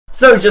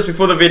So just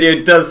before the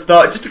video does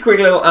start, just a quick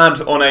little ad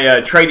on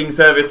a trading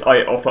service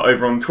I offer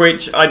over on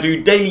Twitch. I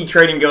do daily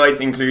trading guides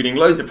including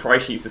loads of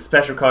price sheets for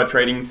special card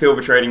trading,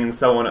 silver trading and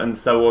so on and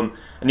so on.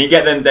 And you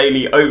get them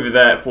daily over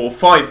there for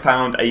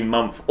 £5 a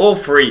month or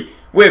free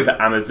with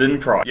Amazon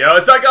Prime. Yo,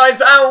 what's up guys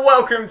and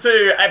welcome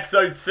to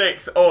episode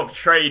 6 of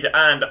Trade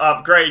and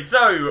Upgrade.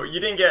 So you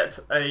didn't get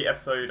a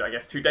episode I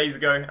guess 2 days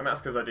ago and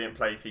that's because I didn't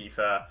play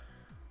FIFA.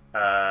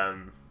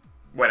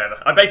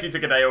 Whatever. I basically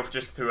took a day off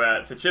just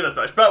to chill as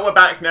such. But we're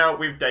back now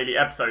with daily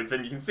episodes,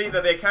 and you can see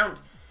that the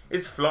account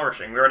is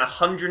flourishing. We're on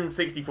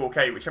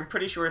 164k, which I'm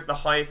pretty sure is the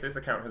highest this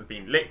account has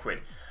been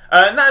liquid.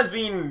 And that has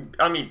been,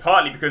 I mean,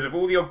 partly because of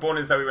all the odd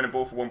bonners that we went and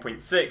bought for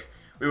 1.6,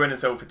 we went and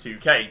sold for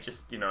 2k,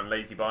 just, you know, on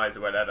lazy buys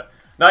or whatever.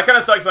 Now, it kind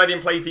of sucks that I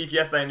didn't play FIFA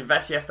yesterday and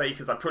invest yesterday,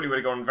 because I probably would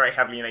have gone very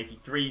heavily in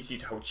 83s due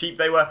to how cheap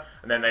they were,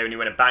 and then they only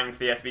went a bang for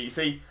the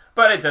SBC.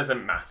 But it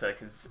doesn't matter,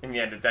 because in the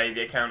end of the day, the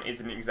account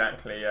isn't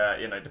exactly,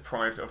 you know,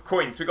 deprived of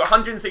coins. So we've got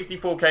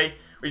 164k,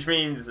 which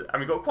means, and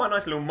we've got quite a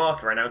nice little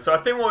marker right now. So I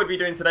think what we'll be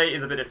doing today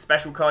is a bit of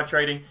special card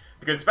trading,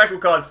 because special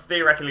cards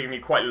theoretically going to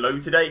be quite low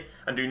today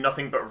and do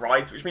nothing but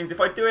rise, which means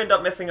if I do end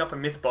up messing up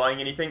and misbuying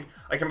anything,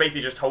 I can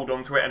basically just hold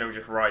on to it and it'll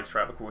just rise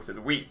throughout the course of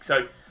the week.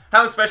 So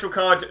how special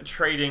card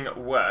trading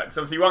works.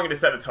 Obviously, you aren't going to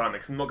set the timer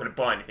because I'm not going to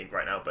buy anything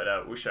right now, but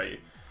we'll show you.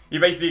 You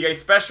basically go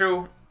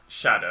special,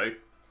 shadow.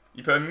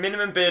 You put a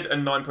minimum bid of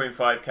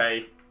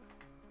 9.5k,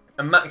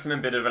 a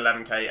maximum bid of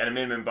 11k, and a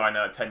minimum buy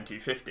now at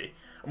 10,250.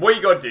 And what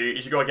you got to do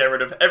is you got to get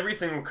rid of every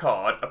single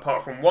card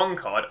apart from one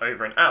card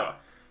over an hour.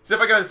 So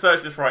if I go and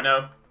search this right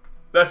now,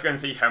 let's go and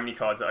see how many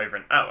cards are over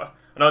an hour.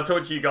 And I'll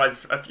talk to you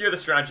guys a few of the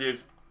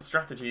strategies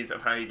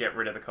of how you get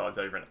rid of the cards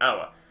over an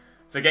hour.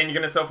 So again, you're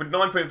going to start with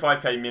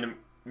 9.5k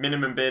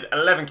minimum bid,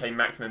 11k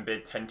maximum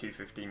bid,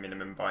 10,250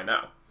 minimum buy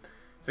now.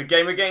 So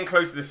again, we're getting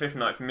close to the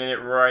 59th minute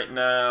right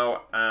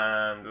now,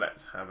 and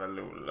let's have a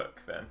little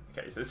look then.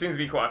 Okay, so there seems to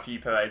be quite a few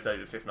players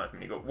over the 59th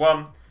minute. You've got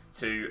 1,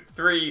 2,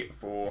 3,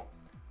 4,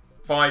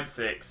 5,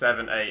 6,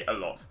 7, 8, a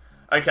lot.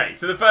 Okay,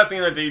 so the first thing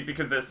I'm going to do,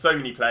 because there's so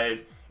many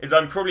players, is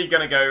I'm probably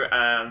going to go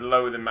and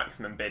lower the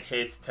maximum bid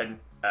here to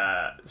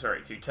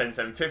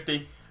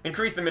 10,750.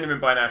 Increase the minimum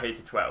buy now here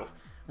to 12.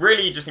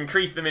 Really, you just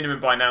increase the minimum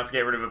buy now to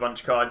get rid of a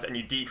bunch of cards, and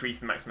you decrease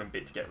the maximum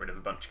bid to get rid of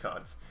a bunch of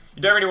cards.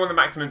 You don't really want the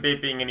maximum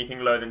bid being anything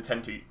lower than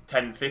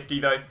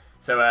 10,50 though,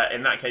 so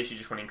in that case you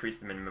just want to increase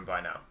the minimum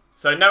buy now.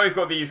 So now we've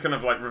got these kind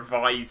of like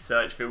revised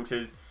search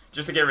filters,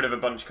 just to get rid of a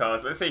bunch of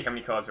cards. Let's see how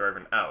many cards are over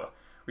an hour.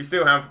 We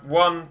still have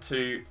 1,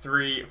 2,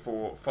 3,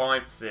 4,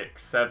 5,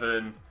 6,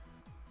 7,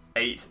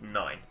 8,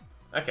 9.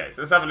 Okay,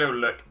 so let's have a little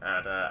look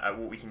at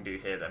what we can do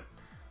here then.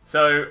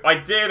 So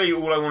ideally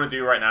all I want to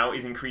do right now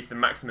is increase the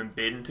maximum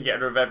bid to get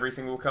rid of every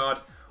single card,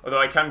 although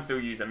I can still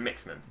use a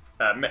mix of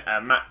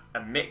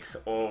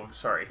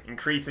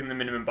increasing the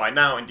minimum buy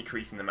now and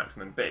decreasing the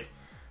maximum bid.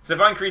 So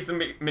if I increase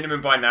the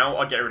minimum buy now,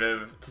 I'll get rid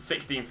of to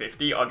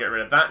 1650, I'll get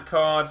rid of that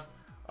card,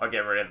 I'll get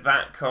rid of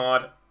that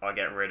card, I'll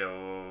get rid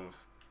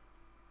of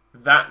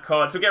that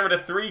card. So I'll get rid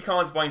of 3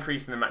 cards by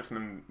increasing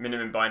the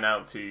minimum buy now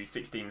to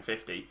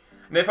 1650.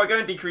 And if I go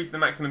and decrease the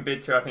maximum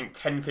bid to I think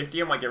 1050,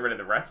 I might get rid of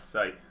the rest.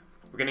 So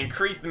we're going to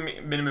increase the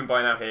minimum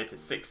buy now here to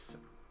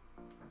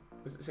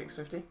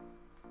 650? I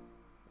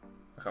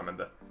can't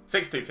remember.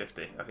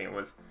 6,250, I think it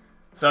was.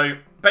 So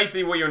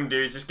basically what you want to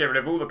do is just get rid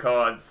of all the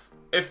cards,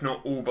 if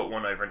not all but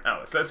one over an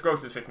hour. So let's scroll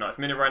to the 59th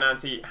minute right now and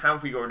see how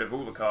we got rid of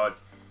all the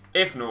cards,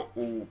 if not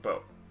all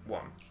but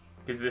one.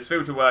 Because this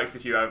filter works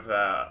if you have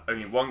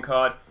only one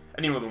card,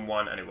 any more than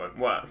one, and it won't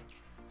work.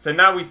 So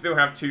now we still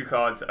have 2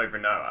 cards over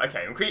an hour.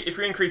 Okay, if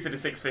we increase it to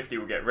 650,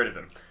 we'll get rid of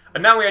them.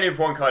 And now we only have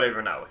 1 card over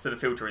an hour, so the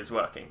filter is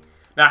working.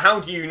 Now, how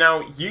do you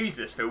now use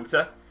this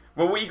filter?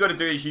 Well, what you've got to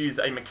do is use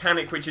a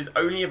mechanic which is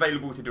only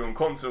available to do on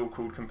console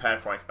called compare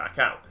price back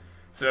out.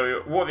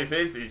 So what this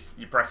is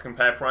you press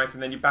compare price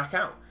and then you back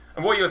out.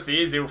 And what you'll see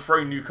is it'll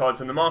throw new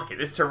cards on the market.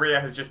 This Torreira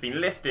has just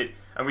been listed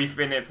and we've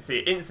been able to see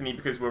it instantly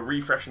because we're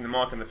refreshing the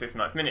market in the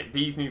 59th minute.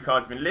 These new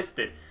cards have been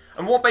listed.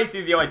 And what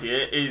basically the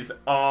idea is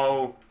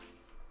I'll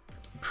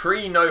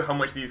pre-know how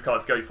much these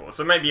cards go for.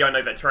 So maybe I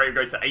know that Torreira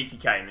goes to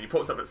 80k and then he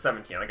pops up at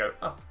 70 and I go,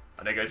 oh,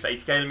 I know it goes for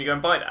 80k, let me go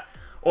and buy that.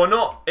 Or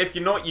not, if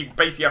you're not, you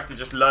basically have to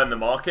just learn the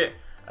market.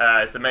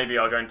 So maybe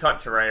I'll go and type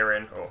Torreira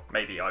in, or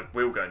maybe I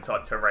will go and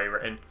type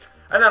Torreira in.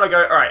 And then I'll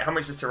go, alright, how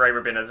much has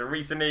Torreira been as of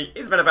recently?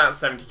 It's been about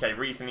 70k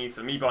recently,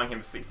 so me buying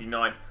him for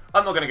 69,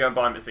 I'm not going to go and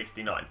buy him at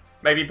 69.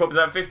 Maybe he pops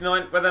out at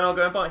 59, well then I'll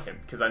go and buy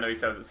him, because I know he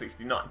sells at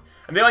 69.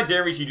 And the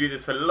idea is you do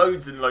this for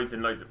loads and loads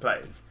and loads of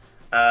players.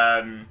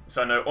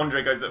 So I know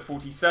Andre goes at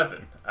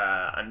 47,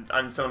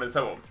 and so on and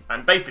so on.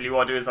 And basically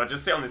what I do is I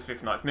just sit on this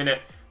 59th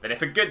minute, then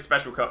if a good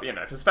special card, you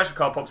know, if a special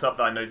card pops up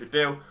that I know is a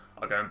deal,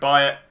 I'll go and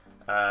buy it.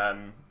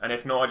 And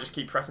if not, I just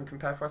keep pressing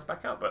compare price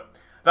back out. But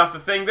that's the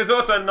thing. There's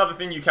also another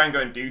thing you can go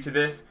and do to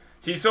this.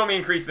 So you saw me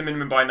increase the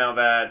minimum buy now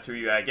there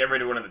to get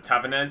rid of one of the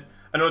Tavernaires.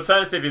 An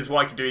alternative is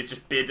what I could do is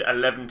just bid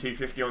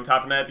 11,250 on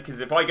Tavernaire,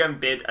 because if I go and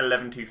bid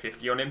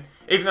 11,250 on him,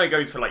 even though he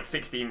goes for like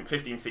 15,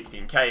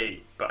 16k,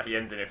 but he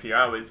ends in a few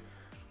hours,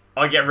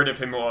 I get rid of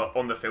him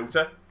on the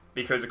filter.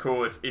 because of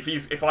course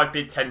if I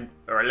bid 10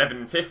 or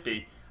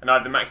 11.50 and I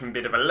have the maximum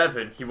bid of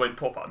 11, he won't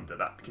pop under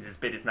that because his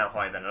bid is now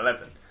higher than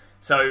 11.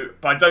 So,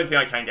 but I don't think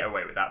I can get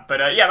away with that.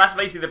 But yeah, that's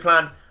basically the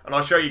plan, and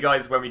I'll show you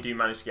guys when we do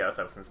manage to get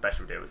ourselves some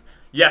special deals.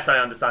 Yes, I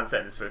understand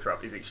setting this filter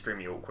up is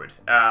extremely awkward.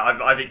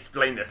 I've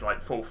explained this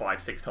like 4, 5,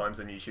 6 times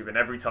on YouTube, and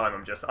every time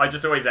I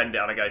just always end it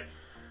and I go,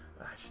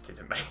 I just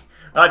didn't make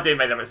that didn't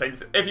make that much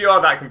sense. If you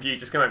are that confused,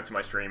 just come over to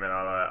my stream and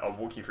I'll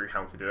walk you through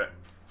how to do it.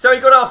 So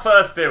we got our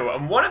first deal,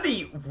 and one of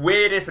the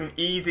weirdest and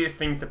easiest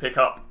things to pick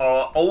up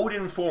are old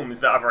informs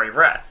that are very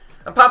rare,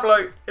 and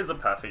Pablo is a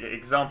perfect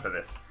example of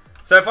this.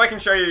 So if I can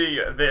show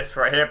you this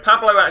right here,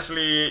 Pablo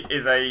actually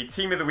is a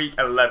Team of the Week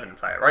 11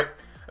 player, right?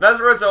 And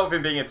as a result of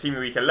him being a Team of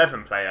the Week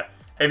 11 player,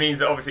 it means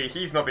that obviously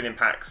he's not been in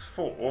packs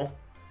for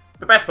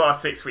the best part of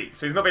 6 weeks.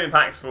 So he's not been in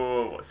packs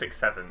for, what, 6,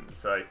 7,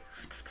 so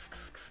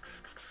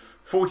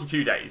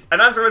 42 days.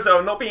 And as a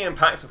result of not being in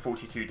packs for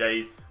 42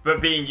 days,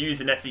 but being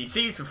used in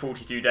SBCs for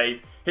 42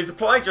 days, his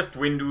supply just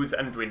dwindles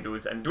and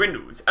dwindles and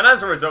dwindles. And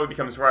as a result, it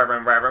becomes rarer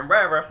and rarer and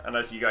rarer. And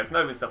as you guys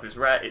know, when stuff is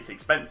rare, it's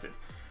expensive.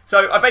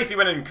 So I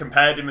basically went and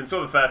compared him and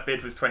saw the first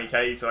bid was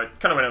 20k, so I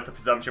kind of went off the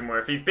presumption where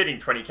if he's bidding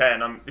 20k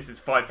and this is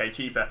 5k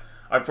cheaper,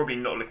 I'm probably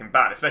not looking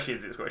bad, especially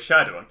as it's got a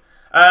shadow on.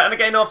 And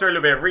again, after a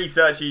little bit of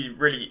research, he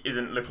really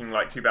isn't looking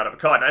like too bad of a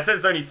card. Now, it says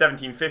it's only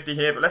 1750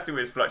 here, but let's see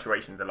what his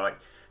fluctuations are like.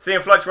 Seeing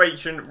a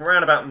fluctuation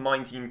around about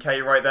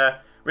 19k right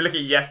there. We look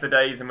at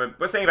yesterday's and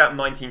we're seeing about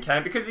 19k,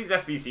 and because he's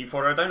SBC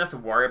fodder, I don't have to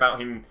worry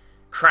about him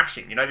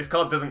crashing. You know, this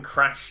card doesn't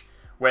crash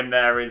when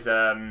there is,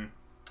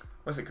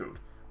 what's it called?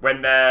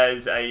 When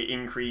there's a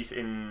increase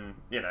in,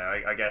 you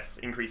know, I guess,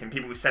 increase in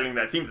people selling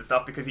their teams and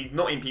stuff, because he's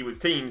not in people's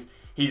teams,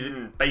 he's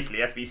in basically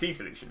SBC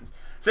solutions.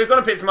 So we've got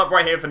to pick him up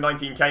right here for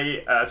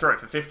 19k, sorry,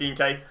 for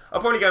 15k. I'll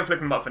probably go and flip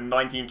him up for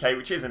 19k,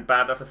 which isn't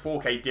bad. That's a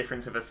 4k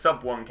difference with a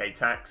sub 1k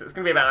tax. So it's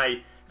going to be about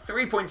a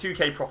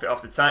 3.2k profit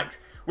after tax.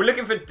 We're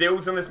looking for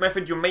deals on this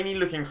method. You're mainly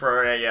looking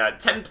for a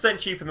 10%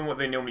 cheaper than what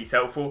they normally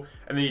sell for,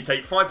 and then you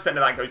take 5% of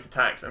that goes to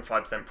tax and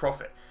 5%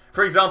 profit.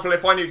 For example,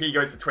 if I knew he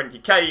goes to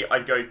 20k,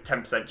 I'd go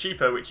 10%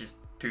 cheaper, which is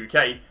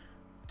 2k.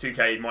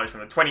 2k minus from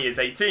the 20 is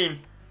 18,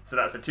 so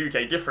that's a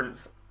 2k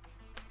difference.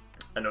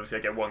 And obviously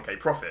I get 1k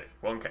profit.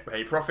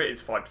 1k profit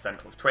is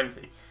 5% of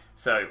 20,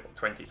 so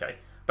 20k.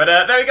 But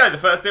there we go, the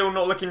first deal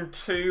not looking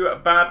too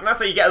bad. And that's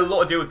how you get a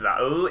lot of deals of that.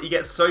 You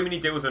get so many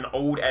deals on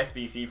old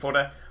SBC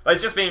fodder. Like,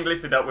 it's just being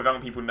listed up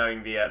without people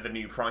knowing the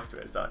new price to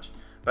it as such.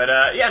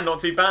 But yeah, not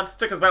too bad.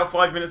 Took us about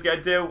 5 minutes to get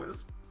a deal.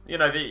 It's, you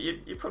know,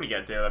 you probably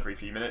get a deal every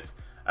few minutes.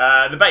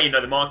 The better you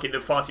know the market,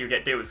 the faster you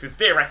get deals. Because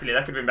theoretically,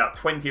 there could have been about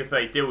 20 or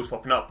 30 deals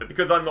popping up. But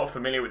because I'm not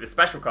familiar with the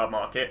special card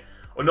market,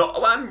 or not,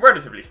 well, I'm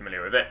relatively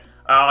familiar with it,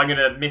 I'm going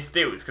to miss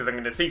deals because I'm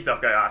going to see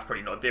stuff go, that's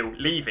probably not a deal,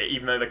 leave it,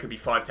 even though there could be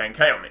 5,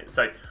 10k on it.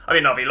 So, I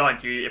mean, I'll be lying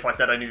to you if I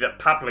said I knew that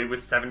Pablo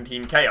was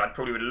 17k. I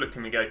probably would have looked at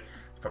him and go,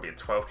 it's probably a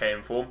 12k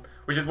in form.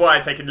 Which is why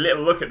I take a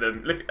little look at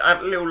them,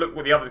 a little look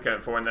what the others are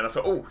going for, and then I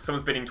saw, oh,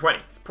 someone's bidding 20.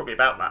 It's probably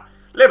about that.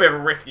 A little bit of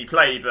a risky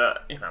play,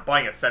 but, you know,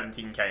 buying a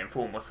 17k in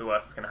form, what's the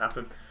worst that's going to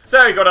happen?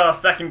 So we got our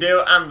second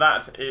deal, and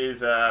that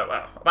is,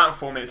 well, about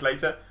 4 minutes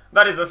later.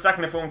 That is a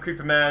second inform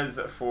Cooper Mares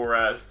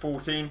for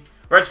 14.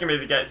 We're actually going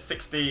to be able to get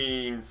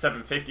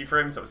 16,750 for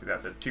him, so obviously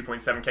that's a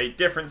 2.7k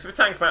difference. With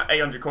tanks about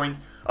 800 coins,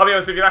 I'll be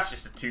honest with you, that's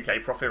just a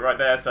 2k profit right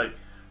there, so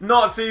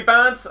not too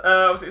bad.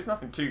 Obviously it's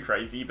nothing too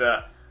crazy,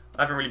 but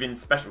I haven't really been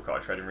special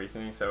card trading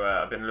recently, so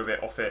I've been a little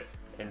bit off it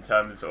in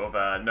terms of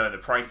knowing the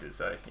prices,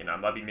 so, you know, I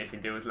might be missing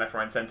deals left,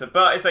 right and centre,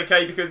 but it's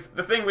okay, because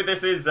the thing with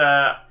this is,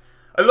 a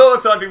lot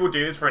of time people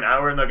do this for an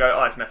hour and they'll go,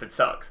 oh, this method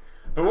sucks.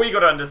 But what you got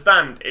to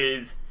understand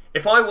is,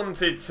 if I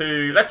wanted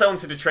to, let's say I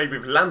wanted to trade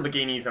with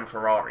Lamborghinis and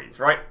Ferraris,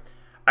 right?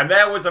 And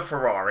there was a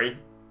Ferrari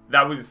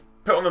that was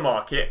put on the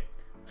market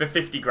for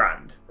 50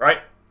 grand, right?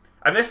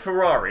 And this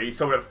Ferrari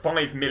sold at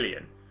 5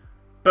 million.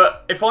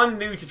 But if I'm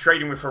new to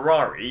trading with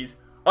Ferraris,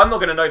 I'm not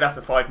going to know that's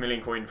a 5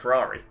 million coin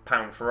Ferrari,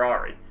 pound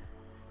Ferrari.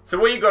 So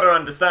what you've got to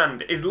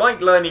understand is, like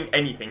learning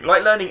anything,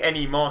 like learning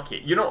any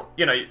market, you're not,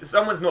 you know,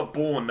 someone's not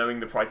born knowing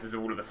the prices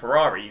of all of the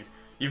Ferraris.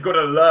 You've got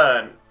to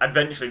learn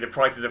eventually the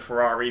prices of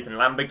Ferraris and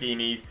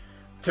Lamborghinis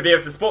to be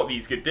able to spot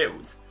these good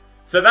deals.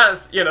 So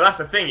that's, you know, that's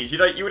the thing, is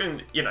you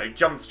wouldn't, you know,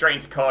 jump straight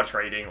into card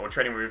trading or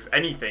trading with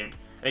anything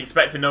and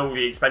expect to know all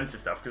the expensive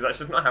stuff, because that's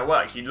just not how it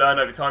works. You learn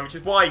over time, which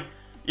is why,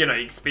 you know,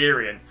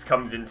 experience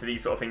comes into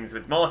these sort of things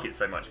with markets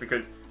so much,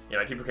 because, you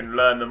know, people can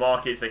learn the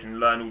markets, they can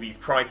learn all these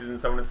prices and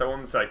so on and so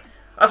on. So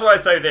that's why I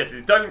say this,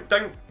 is don't,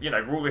 you know,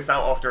 rule this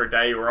out after a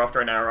day or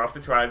after an hour or after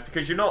 2 hours,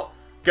 because you're not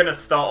going to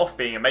start off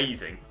being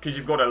amazing, because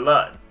you've got to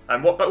learn.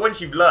 And but once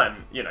you've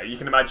learned, you know, you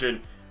can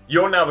imagine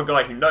you're now the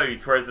guy who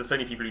knows, whereas there's so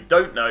many people who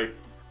don't know,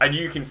 and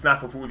you can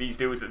snap up all these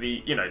deals that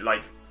the, you know,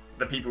 like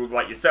the people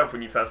like yourself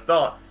when you first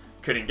start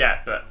couldn't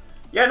get. But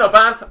yeah, not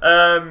bad.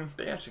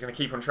 But yeah, just going to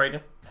keep on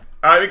trading.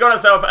 Alright, we got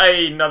ourselves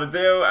another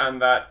deal,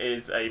 and that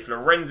is a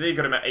Florenzi.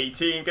 Got him at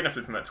 18, going to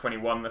flip him at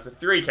 21. That's a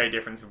 3k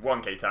difference with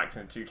 1k tax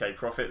and a 2k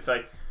profit.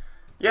 So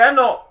yeah,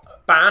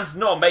 not bad,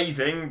 not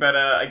amazing, but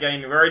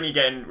again, we're only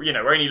getting, you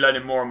know, we're only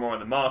learning more and more on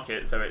the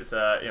market, so it's,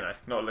 you know,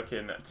 not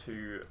looking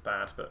too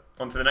bad. But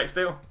on to the next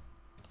deal.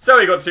 So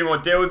we got 2 more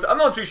deals. I'm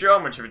not too sure how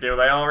much of a deal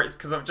they are. It's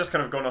because I've just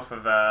kind of gone off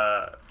of,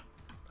 I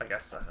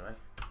guess, I don't know,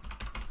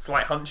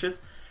 slight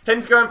hunches.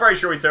 Hintigo, I'm very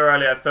sure we saw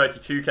earlier at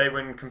 32k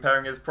when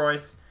comparing his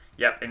price.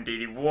 Yep, indeed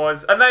he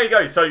was. And there you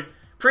go. So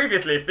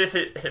previously, if this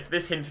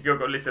Hintigo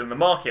got listed on the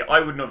market, I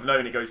wouldn't have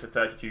known it goes for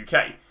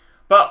 32k.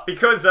 But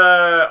because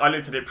I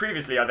looked at it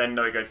previously, I then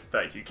know it goes to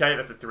 32k.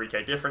 That's a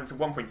 3k difference, a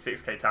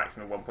 1.6k tax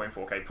and a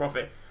 1.4k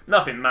profit.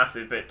 Nothing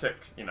massive, but it took,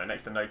 you know,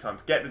 next to no time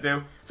to get the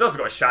deal. It's also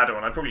got a shadow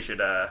on. I probably should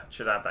add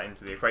that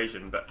into the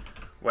equation, but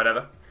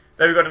whatever.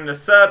 Then we've got an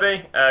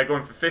Acerbi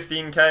going for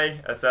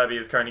 15k. Acerbi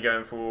is currently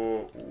going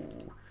for...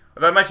 Ooh,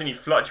 although I imagine he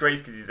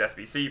fluctuates because he's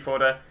SBC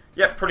fodder.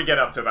 Yep, probably get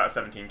up to about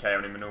 17k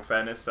on him in all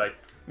fairness. So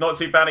not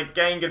too bad.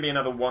 Again, going to be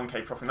another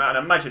 1k profit from that. And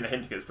I imagine the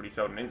Hintigo is pretty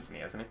sold on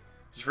instantly, hasn't he?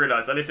 Just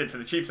realised I listed for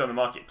the cheapest on the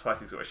market,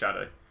 plus he's got a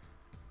shadow.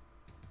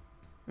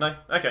 No?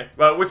 Okay.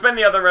 Well, we'll spend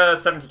the other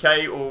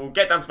 70k, or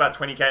get down to about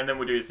 20k, and then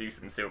we'll do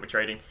some silver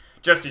trading.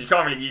 Just because you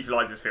can't really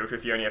utilise this filter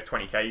if you only have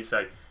 20k,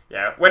 so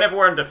yeah, whenever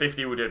we're under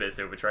 50, we'll do a bit of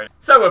silver trading.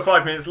 So we're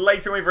 5 minutes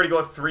later, and we've already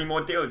got 3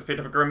 more deals. Picked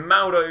up a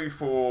Grimaldo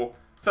for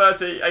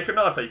 30, a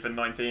Konate for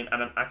 19,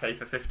 and an Ake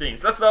for 15.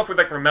 So let's start off with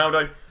that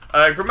Grimaldo.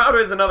 Grimaldo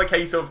is another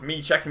case of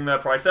me checking the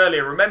price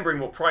earlier,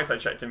 remembering what price I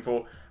checked him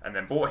for, and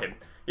then bought him.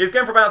 He's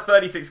going for about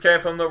 36k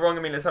if I'm not wrong.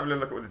 I mean, let's have a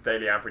look at what the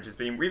daily average has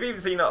been. We've even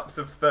seen ups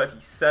of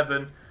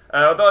 37.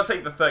 Although I'll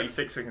take the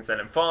 36, we can sell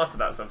him fast. So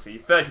that's obviously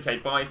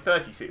 30k buy,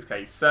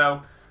 36k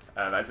sell.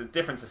 That's a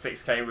difference of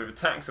 6k with a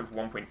tax of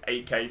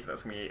 1.8k. So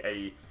that's going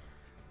to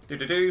be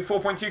a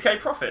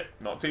 4.2k profit.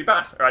 Not too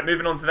bad. All right,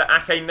 moving on to the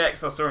Ake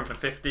next. I saw him for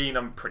 15.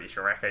 I'm pretty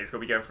sure Ake's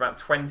going to be going for about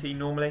 20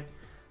 normally.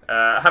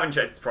 I haven't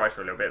checked his price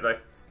for a little bit though.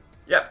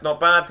 Yep, not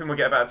bad. I think we'll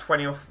get about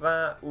 20 off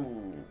that.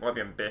 Ooh, might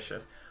be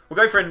ambitious. We'll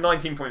go for a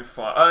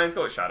 19.5. Oh, he's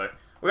got a shadow.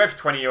 We'll go for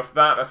 20 off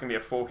that. That's going to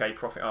be a 4k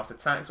profit after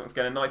tax. Once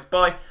again, a nice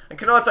buy. And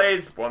Konate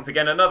is, once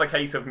again, another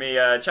case of me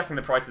checking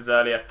the prices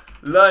earlier,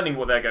 learning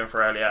what they're going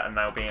for earlier, and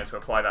now being able to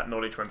apply that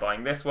knowledge when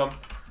buying this one.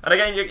 And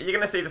again, you're going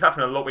to see this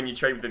happen a lot when you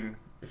trade with them.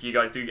 If you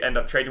guys do end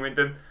up trading with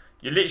them,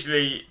 you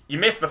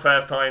miss the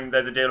first time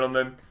there's a deal on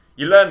them.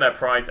 You learn their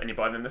price, and you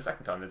buy them the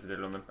second time there's a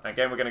deal on them.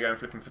 Again, we're going to go and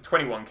flip them for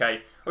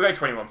 21k. We'll go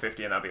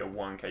 21.50, and that'll be a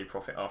 1k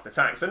profit after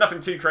tax. So nothing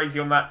too crazy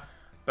on that.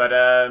 But,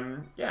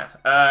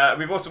 yeah.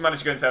 We've also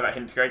managed to go and sell that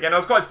Hintigo again. I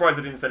was quite surprised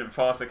I didn't sell him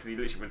faster, because he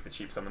literally was the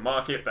cheapest on the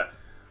market. But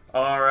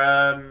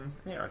our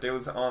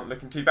deals aren't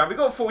looking too bad. We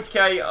got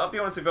 40k. I'll be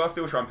honest with you, I'll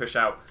still try and push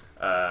out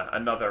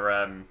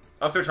another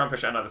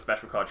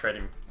special card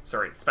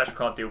special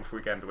card deal before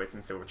we get underway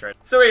some silver trade.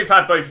 So we've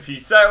had both a few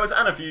sales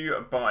and a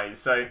few buys.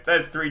 So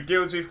there's 3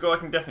 deals we've got. I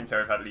can definitely tell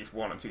we've had at least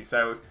 1 or 2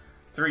 sales.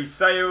 3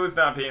 sales,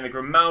 that being the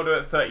Grimaldo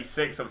at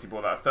 36, obviously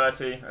bought that at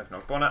 30. There's no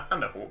bonnet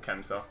and a Hawk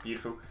Chemstar,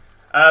 beautiful.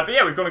 But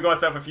yeah, we've gone and got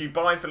ourselves a few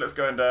buys, so let's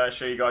go and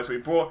show you guys what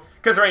we bought.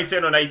 Because we're only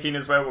sitting on 18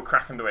 as well, we'll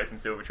crack underway some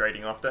silver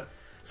trading after.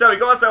 So we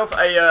got ourselves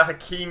a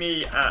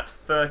Hakimi at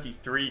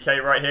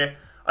 33k right here.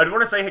 I'd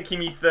want to say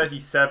Hakimi's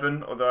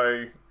 37,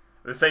 although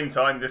at the same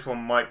time this one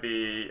might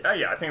be... Oh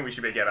yeah, I think we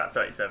should be able to get about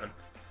 37.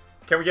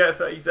 Can we get a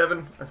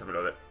 37? Let's have a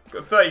look at it.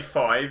 Got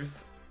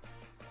 35s.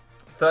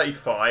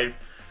 35.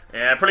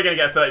 Yeah, probably going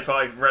to get a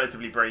 35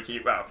 relatively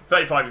break-even. Well,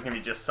 35 is going to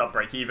be just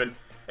sub-break-even.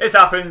 This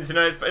happens, you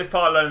know, it's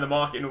part of learning the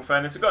market in all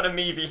fairness. We've got an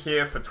Amivi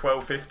here for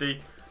 12.50.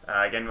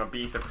 Again, I'd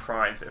be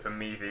surprised if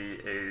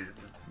Amivi is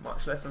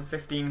much less than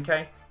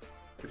 15k.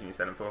 What can you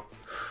sell them for?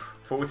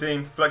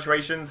 14.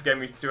 Fluctuations. Again,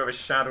 we do have a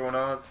shadow on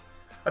ours.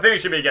 I think we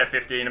should be able to get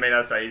 15. I mean,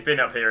 as I say, he's been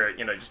up here at,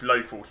 you know, just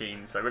low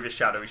 14. So with his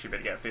shadow, we should be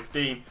able to get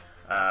 15.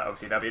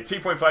 Obviously, that'll be a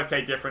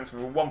 2.5k difference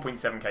with a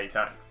 1.7k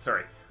tax.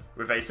 Sorry,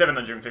 with a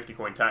 750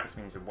 coin tax,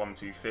 means a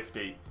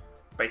 1,250.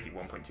 Basically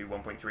 1.2,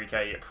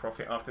 1.3k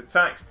profit after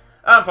tax.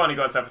 And finally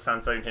got ourselves a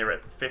Sandstone here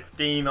at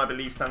 15. I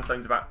believe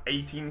Sandstone's about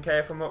 18k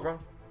if I'm not wrong.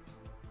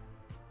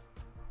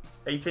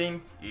 18?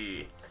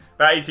 Yeah.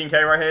 About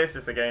 18k right here. So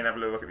just again, have a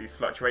look at these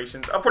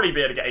fluctuations. I'll probably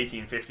be able to get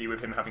 1850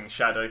 with him having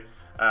Shadow,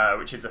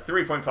 which is a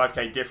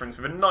 3.5k difference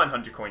with a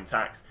 900 coin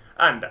tax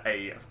and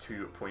a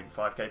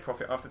 2.5k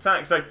profit after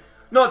tax. So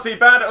not too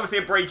bad. Obviously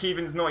a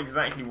break-even is not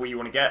exactly what you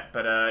want to get,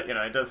 but you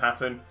know, it does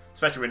happen,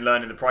 especially when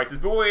learning the prices.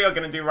 But what we are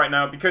going to do right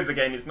now, because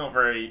again, it's not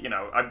very, you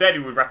know, I barely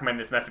would recommend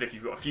this method if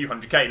you've got a few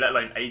 100k, let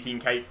alone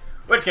 18k.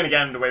 We're just going to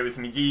get underway with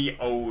some ye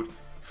old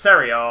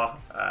Serie A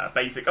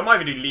basic. I might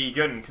even do Ligue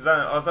 1, because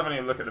I was having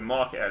a look at the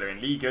market earlier,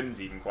 and Ligue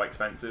 1's even quite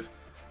expensive.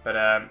 But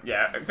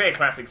yeah, a bit of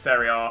classic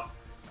Serie A.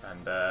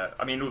 And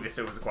I mean, all the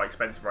silvers are quite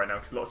expensive right now,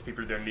 because lots of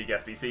people are doing League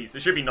SBCs, so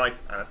it should be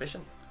nice and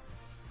efficient.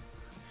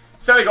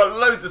 So we got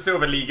loads of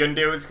silver Ligue 1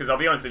 deals, because I'll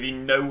be honest with you,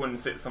 no one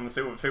sits on the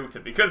silver filter,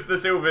 because the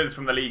silvers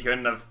from the Ligue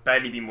 1 have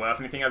barely been worth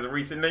anything as of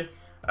recently.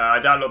 I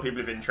doubt a lot of people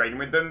have been trading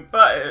with them,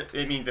 but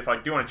it means if I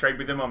do want to trade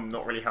with them, I'm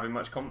not really having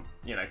much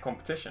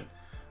competition.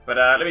 But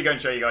let me go and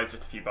show you guys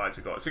just a few buys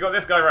we've got. So we got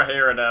this guy right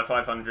here at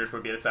 500.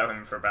 We'll be able to sell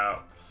him for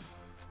about,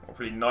 well,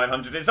 probably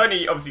 900. It's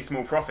only obviously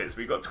small profits.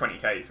 We've got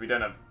 20k, so we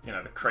don't have, you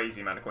know, the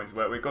crazy amount of coins to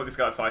work. We've got this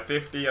guy at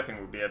 550. I think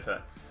we'll be able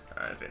to,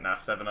 it's a bit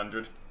naff,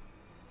 700.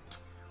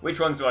 Which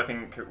ones do I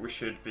think we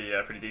should be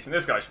pretty decent?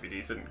 This guy should be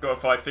decent. Got a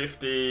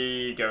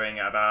 550, going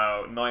at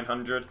about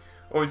 900.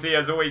 Obviously,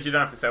 as always, you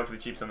don't have to sell for the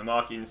cheapest on the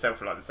market. You can sell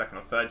for like the second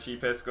or third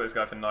cheapest. Got this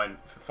guy for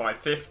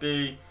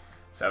 550.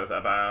 Sells at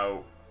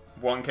about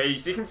 1k.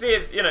 So you can see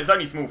it's, you know, it's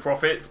only small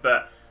profits,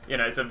 but you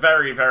know, it's a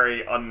very,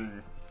 very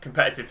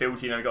uncompetitive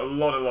field. You know, got a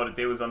lot of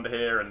deals under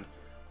here, and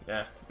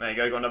yeah, there you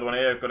go. Got another one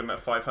here. Got him at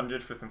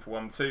 500, flipping for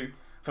 1.2.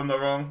 If I'm not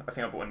wrong, I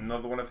think I bought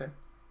another one of him.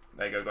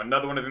 There you go. Got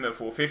another one of him at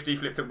 450,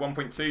 flipped at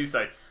 1.2.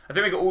 So I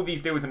think we got all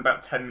these deals in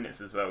about 10 minutes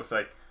as well.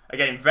 So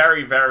again,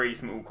 very, very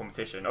small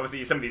competition.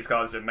 Obviously, some of these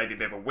cards are maybe a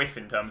bit of a whiff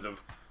in terms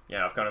of, you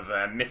know, I've kind of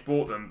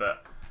misbought them,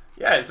 but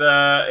yeah, it's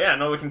yeah,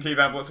 not looking too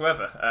bad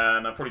whatsoever.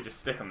 And I'll probably just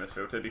stick on this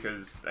filter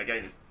because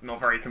again, it's not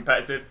very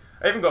competitive.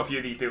 I even got a few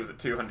of these deals at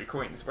 200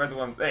 coins. Where the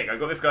one? There you go. I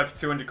got this guy for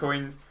 200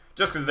 coins,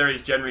 just because there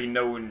is generally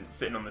no one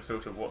sitting on this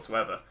filter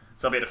whatsoever.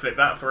 So I'll be able to flip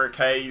that for a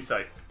K.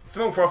 So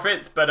small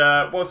profits, but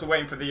whilst we're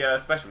waiting for the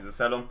specials to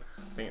sell on,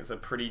 I think it's a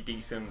pretty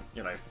decent,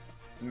 you know,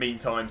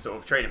 meantime sort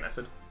of trading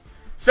method.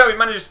 So we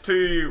managed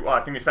to, well,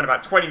 I think we spent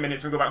about 20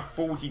 minutes. We've got about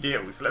 40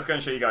 deals. So let's go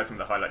and show you guys some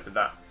of the highlights of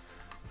that.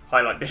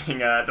 Highlight being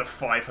the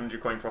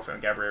 500 coin profit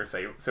on Gabriel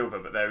Silva,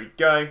 but there we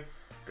go.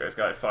 Got this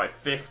guy at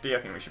 550. I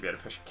think we should be able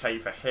to push a K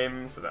for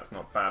him, so that's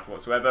not bad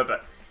whatsoever.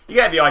 But you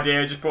get the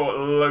idea. Just bought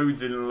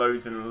loads and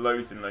loads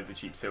of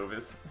cheap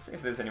silvers. Let's see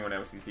if there's anyone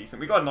else who's decent.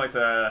 We got a nice.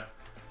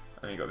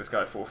 And you got this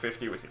guy at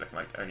 450. What's he looking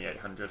like? Only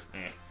 800.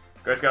 Yeah.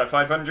 Got this guy at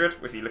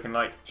 500. What's he looking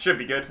like? Should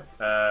be good.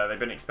 They've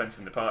been expensive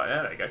in the part.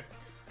 Yeah, there you go.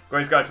 Got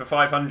this guy for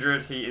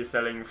 500. He is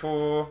selling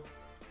for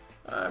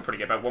probably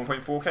get about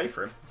 1.4k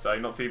for him. So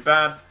not too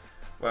bad.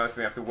 What else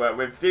do we have to work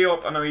with?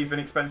 Diop, I know he's been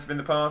expensive in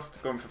the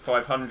past. Going for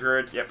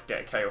 500. Yep,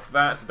 get a K off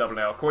that. It's a double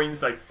AR coin.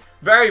 So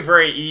very,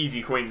 very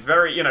easy coins.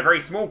 Very, you know, very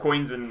small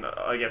coins, and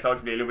I guess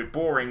arguably a little bit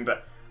boring.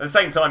 But at the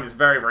same time, it's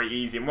very, very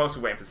easy. And whilst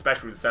we're waiting for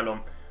specials to sell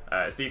on,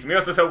 it's decent. We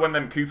also sold one of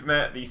them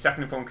Coopermere, the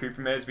second form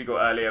Coopermeres we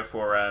got earlier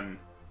for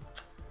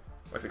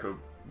what's it called?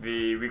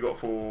 We got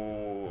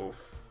for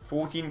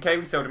 14k.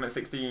 We sold them at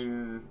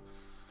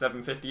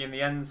 16,750 in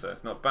the end, so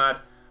it's not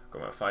bad.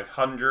 Got about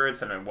 500,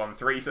 selling at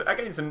 1.3. So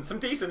again, some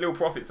decent little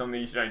profits on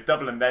these, you know,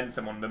 double and then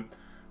some on them.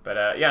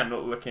 But yeah,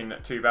 not looking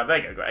too bad. There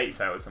you go, got 8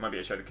 sales. I might be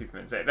able to show the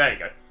Coopermere. There you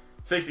go,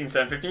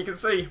 16,750. You can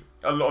see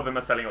a lot of them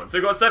are selling on. So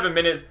we've got 7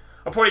 minutes.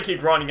 I'll probably keep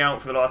grinding out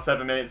for the last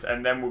 7 minutes,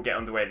 and then we'll get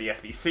underway at the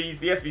SBCs.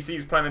 The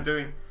SBCs plan on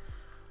doing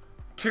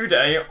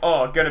today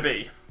are going to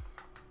be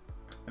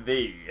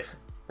the,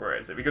 where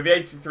is it? We've got the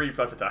 83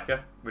 plus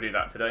attacker. We'll do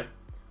that today.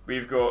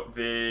 We've got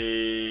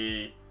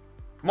the,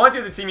 might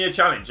do the Team Year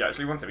Challenge,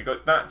 actually. One second, we've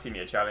got that Team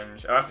Year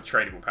Challenge. Oh, that's a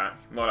tradable pack.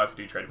 I'm not allowed to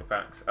do tradable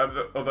packs.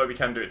 Although we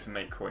can do it to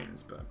make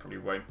coins, but I probably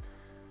won't.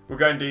 We'll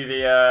go and do the,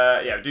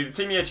 yeah, we'll do the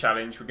Team Year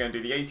Challenge. We're going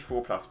to do the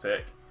 84 plus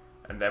pick.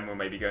 And then we'll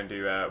maybe go and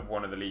do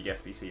one of the league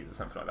SBCs or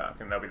something like that. I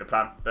think that'll be the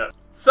plan. But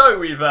so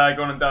we've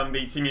gone and done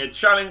the Team Year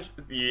Challenge.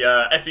 The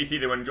SBC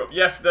they went and dropped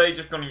yesterday.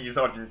 Just going to use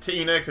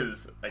Argentina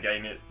because,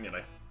 again, it, you know,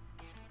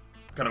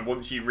 kind of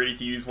wants you really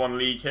to use one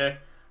league here.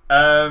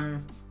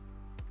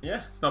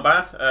 Yeah, it's not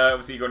bad.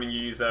 Obviously, you're going to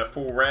use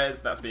 4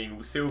 rares. That's being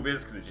all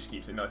silvers because it just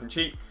keeps it nice and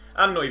cheap.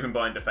 And not even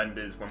buying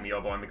defenders when we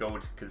are buying the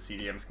gold because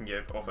CDMs can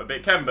give off a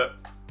bit can. But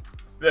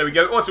there we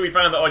go. Also, we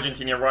found that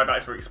Argentina right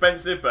backs were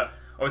expensive, but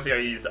obviously I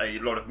use a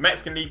lot of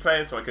Mexican League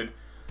players, so I could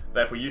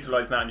therefore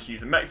utilise that and just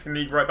use a Mexican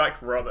League right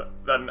back rather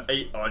than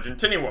a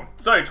Argentinian one.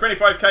 So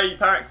 25k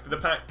pack for the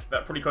pack.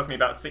 That probably cost me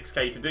about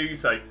 6k to do,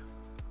 so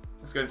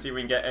let's go and see if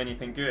we can get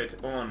anything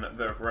good on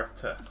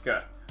the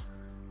Go.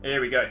 Here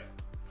we go.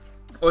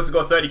 Also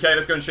got 30k.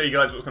 Let's go and show you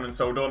guys what's gone and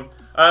sold on.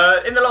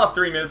 In the last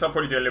 3 minutes, I'll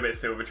probably do a little bit of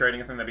silver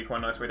trading. I think that'd be quite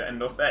a nice way to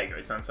end off. There you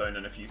go, Sansone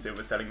and a few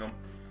silver selling on.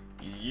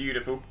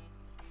 Beautiful.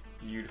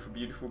 Beautiful,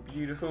 beautiful,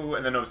 beautiful.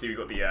 And then obviously we've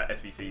got the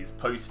SBCs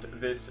post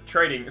this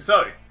trading.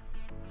 So,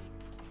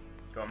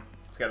 go on,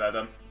 let's get that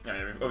done.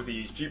 Yeah, we've obviously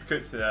used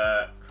duplicates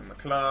from the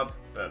club,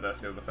 but they're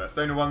still the first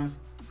owner ones.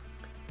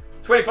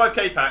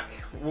 25k pack,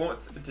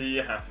 what do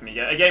you have for me?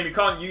 Again, we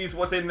can't use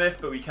what's in this,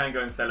 but we can go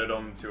and sell it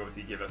on to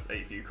obviously give us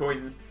a few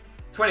coins.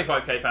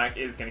 25k pack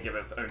is going to give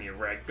us only a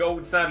rare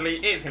gold, sadly.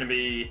 It's going to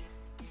be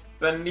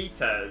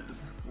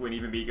Benitez. Wouldn't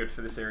even be good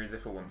for the series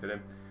if I wanted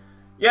him.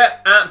 Yeah,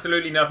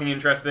 absolutely nothing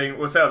interesting.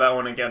 We'll sell that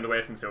one and get underway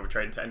with some silver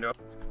trade to end off.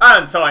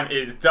 And time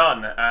is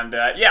done. And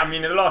yeah, I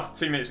mean, in the last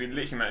 2 minutes, we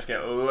literally managed to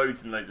get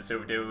loads and loads of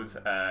silver deals,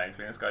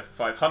 including this guy for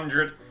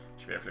 500.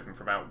 Should be able to flip him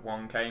for about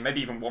 1k,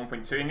 maybe even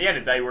 1.2. In the end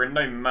of the day, we're in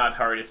no mad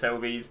hurry to sell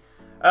these.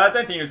 I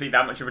don't think you'll see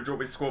that much of a drop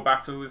with score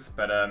battles,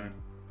 but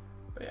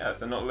yeah,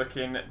 so not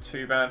looking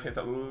too bad. Picked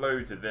up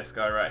loads of this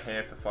guy right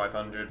here for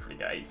 500. Probably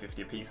get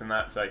 850 a piece on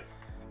that. So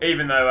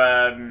even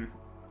though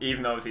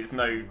obviously it's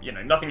no, you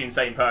know, nothing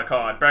insane per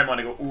card, bear in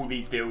mind I got all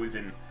these deals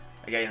in,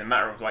 again, in a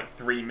matter of like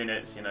 3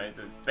 minutes, you know,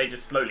 they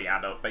just slowly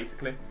add up,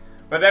 basically.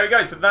 But there we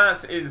go, so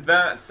that is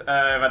that.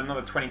 I've had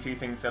another 22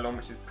 things sell on,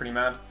 which is pretty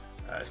mad.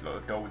 There's a lot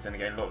of golds and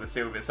again, a lot of the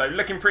silvers, so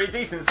looking pretty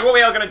decent. So what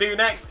we are going to do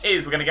next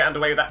is we're going to get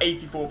underway with that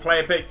 84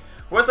 player pick.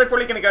 We're also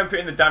probably going to go and put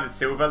in the David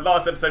Silva.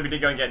 Last episode we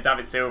did go and get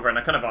David Silva, and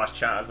I kind of asked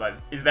chat, I was like,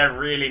 is there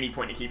really any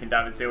point in keeping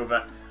David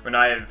Silva when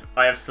I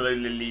have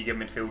slowly Liga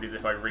midfielders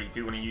if I really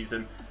do want to use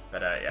them?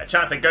 But yeah,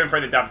 chat said go and throw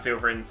the David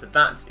Silva in, so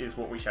that is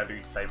what we shall do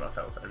to save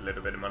ourselves a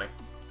little bit of money.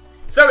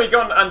 So we've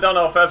gone and done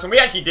our first one. We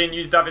actually didn't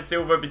use David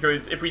Silva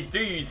because if we do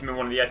use him in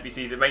one of the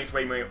SBCs, it makes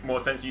way more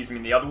sense to use him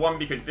in the other one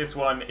because this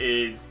one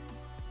is,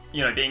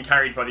 you know, being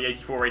carried by the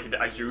 84 rated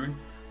Ajun.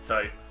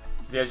 So,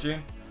 is he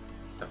Ajun?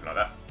 Something like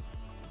that.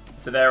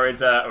 So there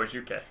is,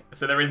 Ojuke.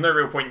 So there is no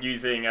real point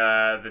using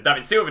the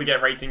David Silva to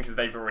get rating because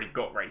they've already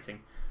got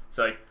rating.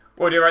 So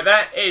what we'll do right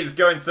there is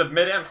go and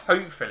submit it and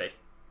hopefully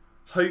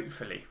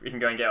we can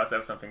go and get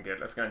ourselves something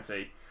good. Let's go and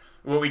see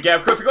what we get.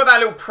 Of course, we've got that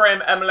little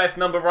Prem MLS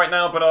number right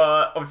now, but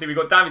obviously we've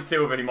got David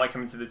Silva who might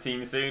come into the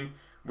team soon.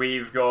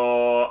 We've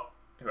got...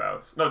 who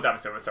else? Not David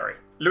Silva, sorry.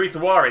 Luis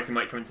Suarez who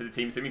might come into the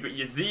team soon. We've got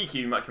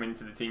Yaziki who might come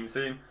into the team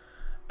soon.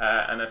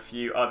 And a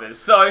few others.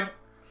 So,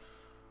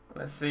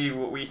 let's see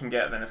what we can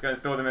get then. Let's go and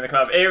store them in the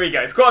club. Here we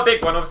go. It's quite a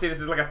big one. Obviously,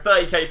 this is like a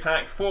 30k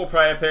pack, 4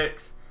 player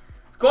picks.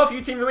 It's quite a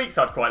few Team of the Weeks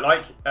I'd quite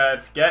like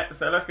to get.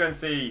 So let's go and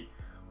see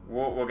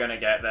what we're going to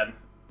get then.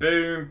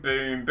 Boom,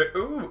 boom, boom.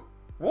 Ooh,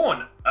 what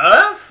on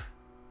earth?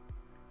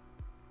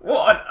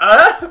 What on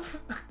earth?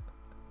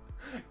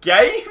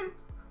 Game?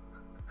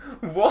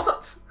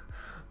 What?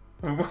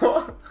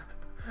 What?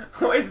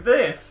 What is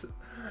this?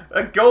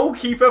 A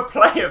goalkeeper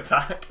player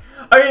pack?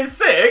 I mean, it's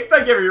sick,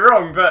 don't get me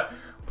wrong, but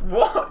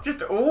what?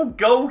 Just all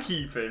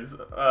goalkeepers?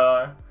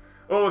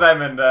 All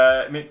them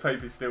and Nick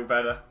Pope is still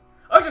better.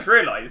 I just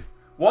realised,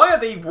 why are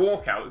they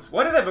walkouts?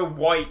 Why do they have a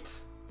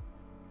white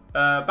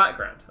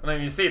background? I don't know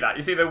if you see that.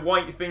 You see the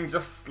white thing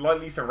just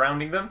slightly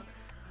surrounding them?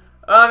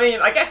 I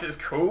mean, I guess it's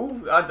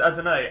cool. I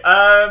don't know.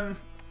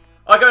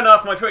 I'll go and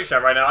ask my Twitch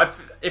chat right now.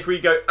 If we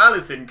go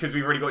Allison, because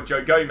we've already got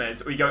Joe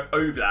Gomez, or we go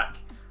Oblak,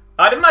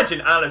 I'd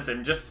imagine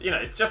Allison, just, you know,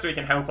 it's just so we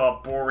can help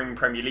our boring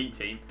Premier League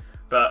team.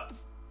 But,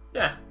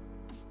 yeah.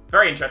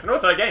 Very interesting.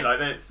 Also, again, like,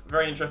 it's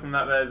very interesting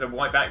that there's a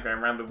white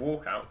background around the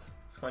walkouts.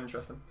 It's quite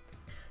interesting.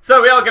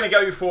 So we are going to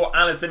go for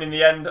Allison in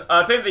the end.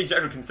 I think the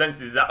general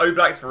consensus is that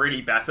Oblak's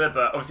really better,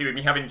 but obviously with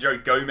me having Joe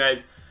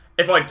Gomez,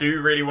 if I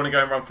do really want to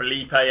go and run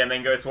Felipe and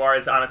then go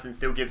Suarez, Allison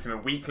still gives him a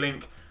weak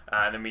link.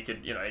 And then we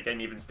could, you know,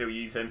 again, even still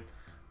use him.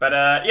 But,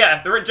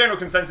 yeah, the general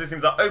consensus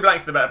seems like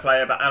Oblak's the better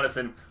player, but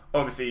Allison,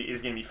 obviously,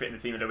 is going to be fitting the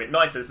team a little bit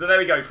nicer. So there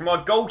we go. From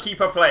our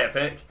goalkeeper player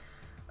pick,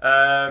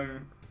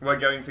 we're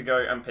going to go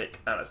and pick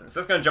Allison. So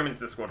let's go and jump into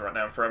the squad right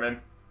now and throw him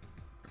in.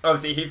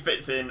 Obviously, he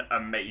fits in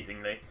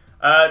amazingly.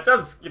 It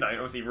does, you know,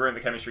 obviously ruin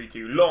the chemistry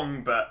too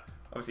long, but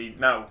obviously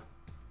now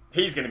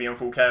he's going to be on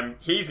full chem.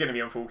 He's going to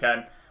be on full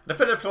chem. To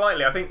put it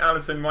politely, I think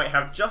Allison might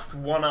have just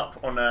one up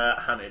on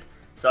Hamid.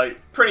 So,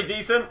 pretty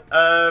decent.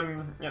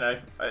 You know,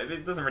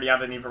 it doesn't really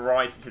add any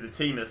variety to the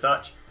team as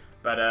such.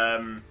 But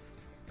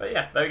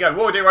yeah, there we go. What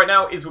we'll do right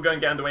now is we'll go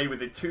and get underway with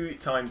the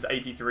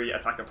 2x83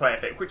 attacker player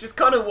pick, which is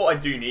kind of what I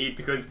do need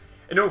because,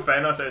 in all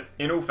fairness,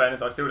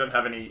 I still don't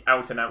have any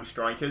out-and-out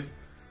strikers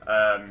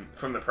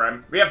from the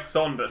Prem. We have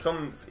Son, but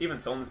Son's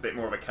a bit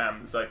more of a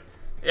cam. So,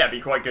 yeah, it'd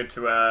be quite good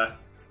to,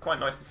 quite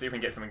nice to see if we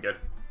can get something good.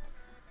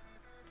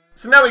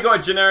 So now we've got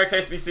a generic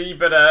SBC,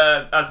 but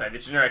as I said,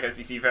 this generic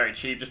SBC very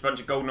cheap, just a bunch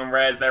of golden on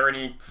rares. They're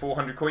only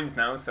 400 coins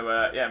now, so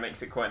yeah, it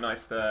makes it quite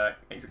nice.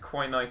 Makes it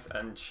quite nice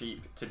and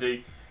cheap to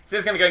do. So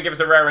it's going to go and give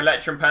us a rare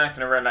Electrum pack,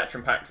 and a rare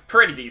Electrum pack's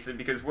pretty decent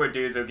because what it'll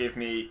do is it'll give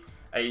me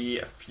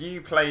a few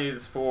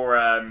players for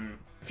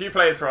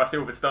our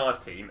Silver Stars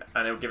team,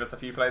 and it'll give us a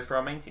few players for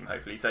our main team,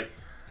 hopefully. So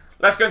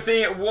let's go and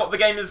see what the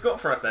game has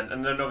got for us then,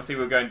 and then obviously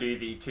we'll go and do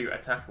the 2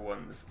 attacker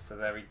ones. So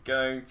there we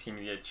go, Team of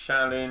the Year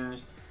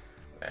Challenge.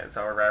 There's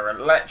our rare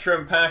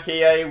Electrum pack,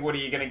 EA. What are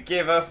you going to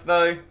give us,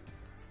 though?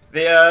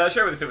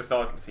 Show what the Silver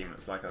Stars team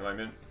looks like at the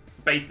moment.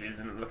 Basically, it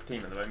doesn't look a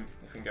team at the moment.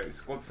 If we can go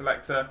Squad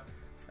Selector,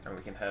 and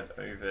we can head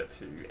over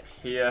to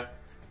here.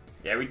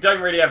 Yeah, we don't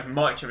really have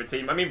much of a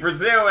team. I mean,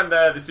 Brazil and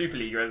the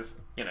Superliga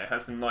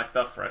has some nice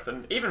stuff for us.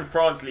 And even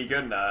France Ligue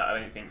 1, I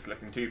don't think it's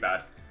looking too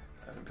bad.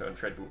 I can put on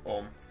Treadwell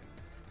on.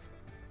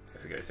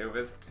 If we go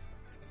Silvers.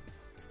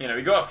 You know,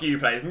 we got a few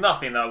players.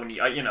 Nothing that I would need.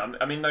 You know,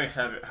 I mean, no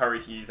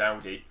hurry to use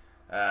Audi.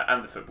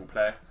 And the football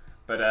player.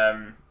 But,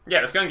 yeah,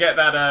 let's go and get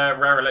that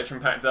rare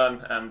Electrum pack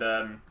done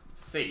and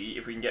see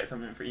if we can get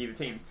something for either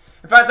teams.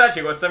 In fact,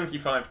 actually, we've got a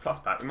 75 plus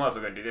pack. We might as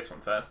well go and do this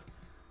one first.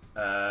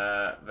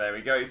 There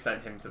we go.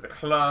 Send him to the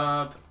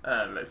club.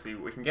 And let's see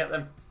what we can get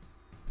then.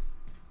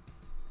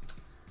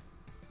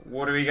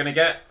 What are we going to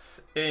get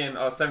in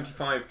our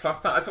 75 plus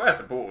pack? I swear it's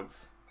the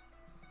boards.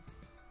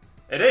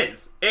 It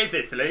is. It's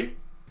Italy.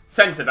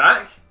 Centre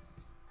back.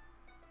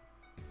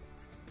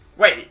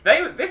 Wait,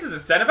 this is a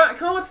centre back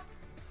card?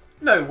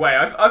 No way,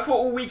 I thought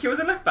all week it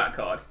was a left back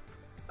card.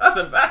 That's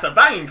a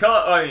banging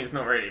card. Oh, I mean, it's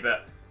not really,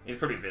 but he's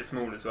probably a bit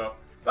small as well.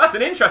 But that's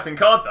an interesting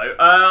card though.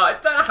 I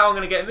don't know how I'm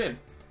going to get him in.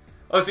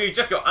 Obviously, you've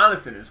just got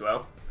Allison as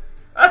well.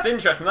 That's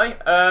interesting, eh?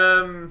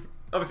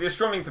 Obviously, a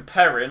strong link to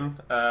Perrin,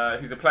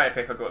 who's a player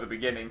pick I got at the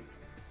beginning.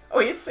 Oh,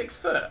 he is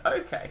 6 foot.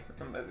 Okay,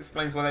 that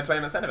explains why they play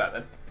him at centre back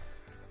then.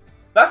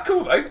 That's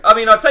cool, though. I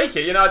mean, I'll take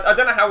it. You know, I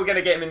don't know how we're going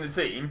to get him in the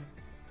team.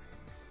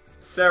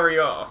 Serie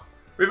A.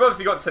 We've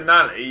obviously got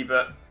Tonali,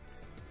 but...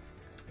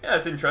 yeah,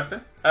 it's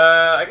interesting.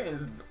 Again,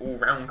 it's an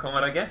all-round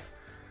card, I guess.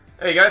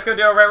 There you go. Let's go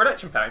do our rare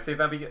election pack, see if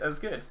that'd be as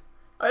good.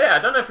 Oh, yeah, I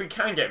don't know if we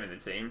can get him in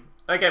the team.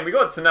 Again, we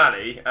got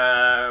Tonali.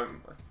 I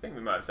think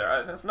we might have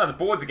said... that's another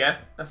boards again.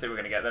 Let's see if we're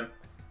going to get them.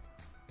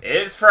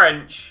 It's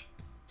French.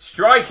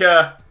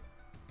 Striker.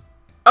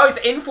 Oh, it's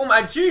inform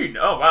at June.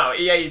 Oh, wow.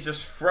 EA is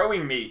just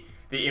throwing me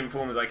the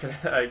informs I could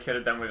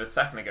have done with a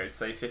second ago to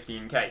say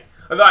 15k.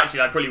 Although,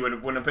 actually, I probably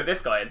wouldn't have put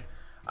this guy in.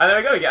 And there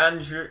we go. We get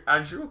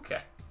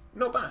Andrewke.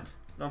 Not bad.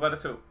 Not bad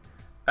at all.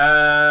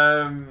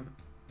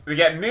 We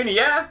get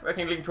Munier. I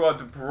can link to our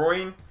De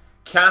Bruyne.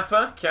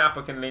 Kappa.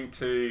 Kappa can link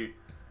to...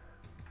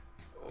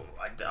 oh,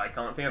 I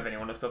can't think of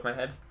anyone off the top of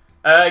my head.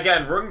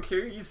 Again,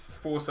 Runku. He's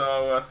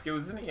 4-star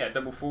skills, isn't he? Yeah,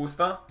 double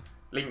 4-star.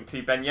 Linked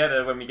to Ben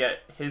Yedder when we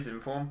get his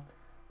inform.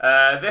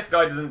 This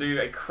guy doesn't do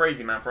a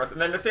crazy amount for us.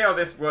 And then let's see how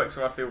this works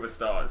for our silver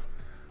stars.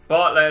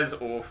 Bartles,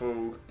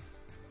 awful.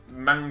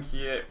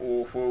 Mankier,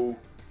 awful.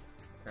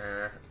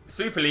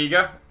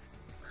 Superliga.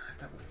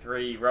 Double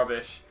 3,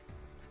 rubbish.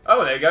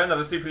 Oh, there you go,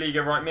 another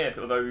Superliga right mid.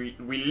 Although we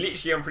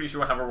literally, I'm pretty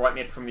sure, have a right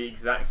mid from the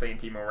exact same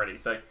team already.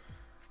 So,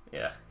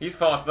 yeah. He's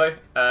fast, though.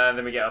 And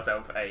then we get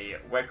ourselves a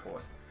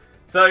Weghorst.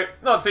 So,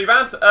 not too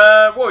bad.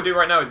 What we'll do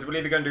right now is we're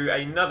either going to do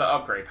another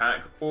upgrade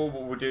pack, or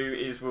what we'll do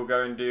is we'll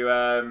go and do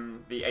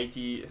the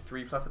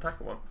 83 plus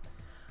attacker one.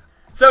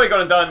 So we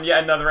got and done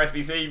yet another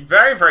SBC.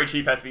 Very, very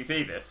cheap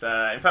SBC this.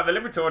 In fact, the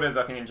Libertadores,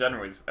 I think in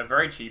general, is a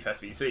very cheap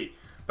SBC.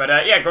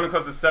 But yeah, going to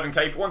cost us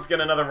 7k for once again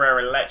another rare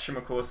election.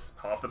 Of course,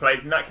 half the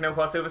players in that can help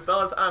our silver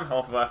stars, and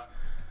half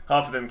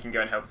of them can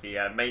go and help the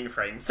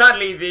mainframe.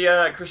 Sadly,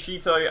 the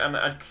Crescito and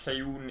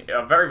Akayun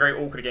are very,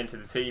 very awkward again to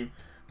the team.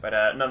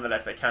 But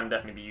nonetheless, they can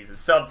definitely be used as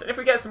subs. And if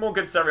we get some more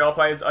good Serie A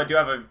players, I do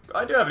have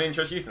an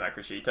interest using that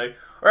Crescito.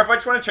 Or if I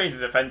just want to change the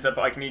defence up,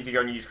 I can easily go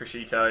and use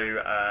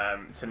Crescito,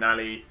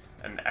 Tonali,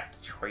 and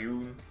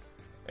Akayun.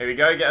 There we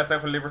go, get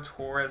ourselves a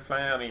Libertadores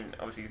player. I mean,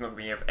 obviously he's not going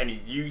to be of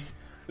any use.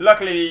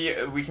 Luckily,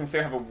 we can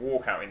still have a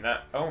walkout in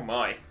that. Oh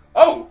my.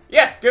 Oh,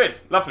 yes, good.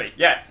 Lovely.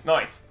 Yes,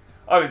 nice.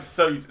 I was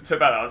so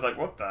bad. I was like,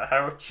 what the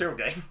hell? Chill,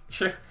 game.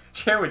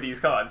 Chill with these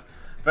cards.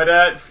 But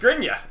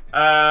Skriniar.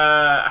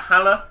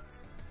 Haller.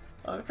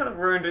 I kind of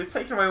ruined it. It's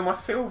taken away all my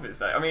silvers,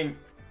 though. I mean,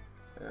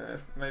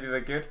 maybe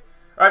they're good.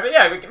 Alright, but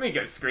yeah, we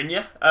go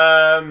Skriniar.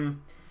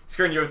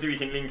 Skriniar, obviously, we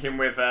can link him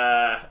with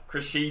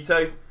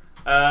Crescito.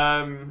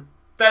 Don't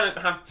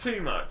have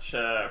too much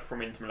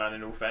from Inter Milan,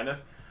 in all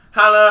fairness.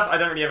 Haller, I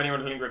don't really have anyone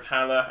to link with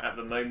Haller at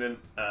the moment.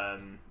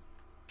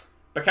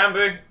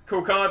 Bakambu,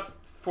 cool card.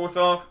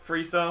 4-star,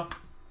 3-star.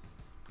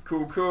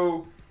 Cool,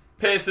 cool.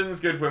 Pearson's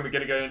good when we're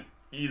going to go and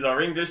use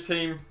our English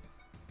team.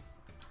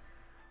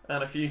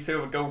 And a few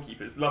silver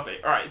goalkeepers.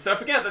 Lovely. Alright, so I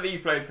forget that these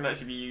players can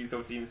actually be used,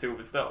 obviously, in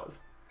silver stars.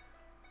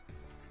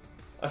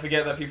 I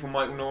forget that people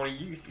might not want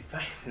to use these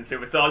players in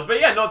silver stars. But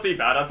yeah, not too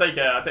bad. I'll take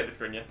the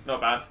Skriniar.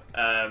 Not bad.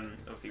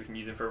 Obviously, we can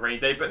use him for a rainy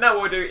day. But now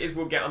what we'll do is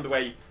we'll get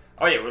underway.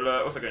 Oh yeah,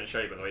 we're also going to show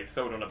you, by the way, we've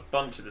sold on a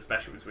bunch of the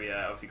specials we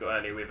obviously got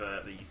earlier with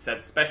the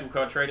said special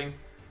card trading.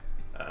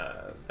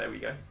 There we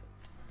go.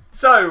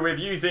 So, we're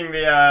using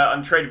the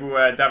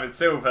untradeable David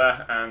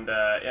Silva and,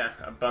 yeah,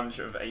 a bunch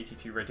of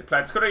 82 rated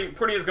players.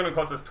 Probably is going to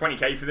cost us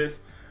 20k for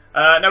this.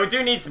 Now, we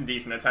do need some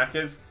decent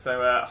attackers,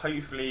 so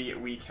hopefully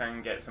we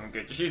can get some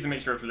good. Just use a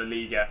mixture of La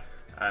Liga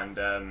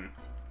and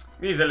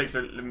use a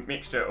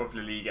mixture of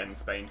La Liga and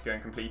Spain to go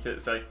and complete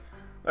it. So,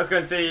 let's go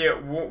and see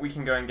what we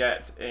can go and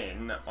get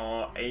in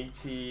our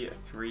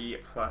 83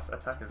 plus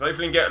attackers.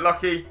 Hopefully we can get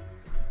lucky.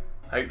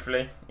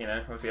 Hopefully, you know,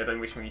 obviously I don't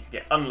wish me to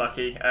get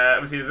unlucky.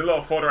 Obviously there's a lot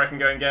of fodder I can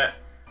go and get.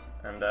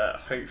 And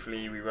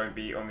hopefully we won't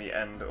be on the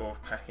end of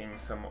packing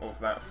some of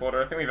that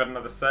fodder. I think we've had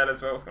another sale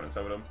as well. What's going to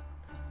sell them?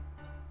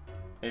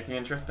 Anything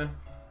interesting?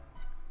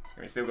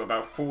 We've still got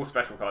about 4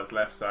 special cards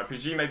left, so I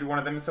presume maybe one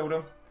of them is sold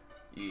on.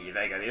 Yeah,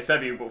 there you go. The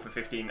Acerbi we bought for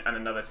 15 and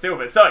another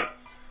silver. So,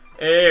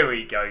 here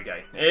we go,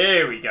 game.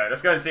 Here we go.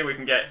 Let's go and see what we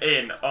can get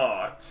in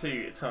our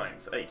 2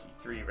 times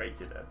 83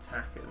 rated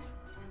attackers.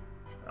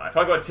 If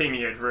I got a team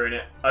year, it'd ruin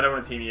it. I don't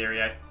want a team year,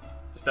 yeah.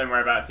 Just don't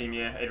worry about a team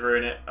year. It'd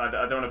ruin it. I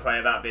don't want to play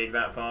it that big,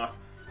 that fast.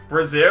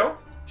 Brazil.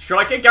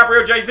 Striker,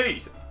 Gabriel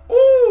Jesus.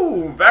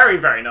 Ooh, very,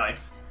 very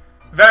nice.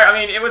 I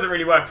mean, it wasn't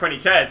really worth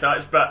 20k as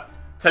such, but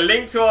to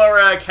link to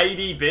our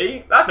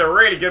KDB, that's a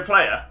really good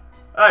player.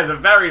 That is a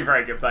very,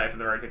 very good player for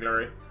the Road to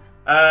Glory.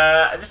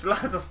 It just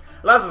allows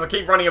us to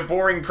keep running a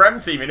boring Prem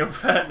team, in all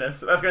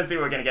fairness. Let's go and see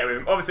what we're going to get with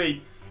him.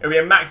 Obviously, it'll be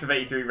a max of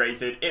 83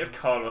 rated. It's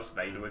Carlos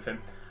Vela with him.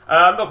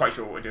 I'm not quite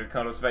sure what we'll do with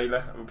Carlos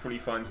Vela. We'll probably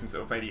find some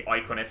sort of maybe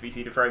icon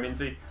SBC to throw him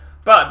into.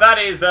 But that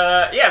is,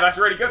 yeah, that's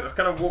really good. That's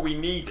kind of what we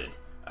needed.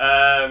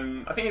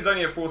 I think he's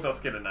only a 4-star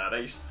skiller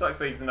nowadays. Sucks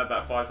that he doesn't have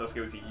that 5-star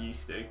skills he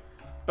used to.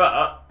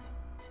 But,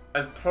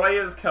 as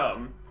players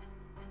come,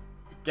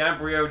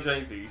 Gabriel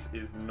Jesus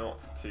is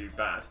not too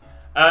bad.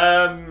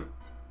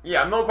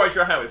 Yeah, I'm not quite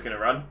sure how it's going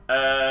to run.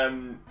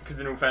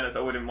 Because in all fairness, I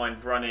wouldn't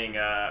mind running...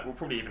 we'll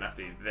probably even have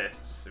to do this,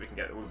 just so we can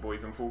get all the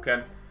boys on full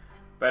chem.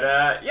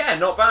 But, yeah,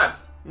 not bad.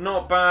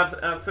 not bad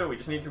at all. We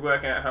just need to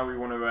work out how we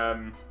want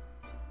to,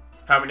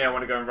 how we now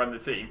want to go and run the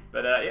team.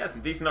 But yeah,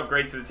 some decent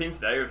upgrades for the team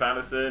today with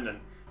Alisson and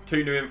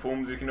 2 new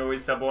informs we can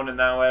always sub on, and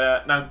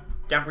now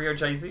Gabriel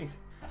Jesus.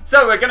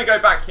 So we're going to go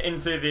back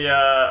into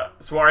the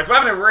Suarez. We're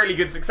having a really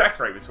good success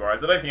rate with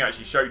Suarez. I don't think I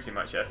actually showed too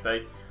much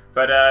yesterday.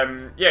 But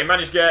yeah, we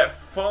managed to get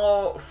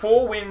 4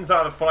 wins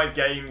out of 5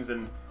 games,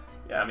 and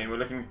yeah, I mean, we're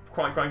looking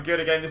quite good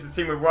again. This is the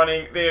team we're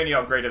running. The only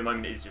upgrade at the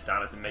moment is just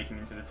Alisson making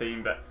into the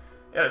team. But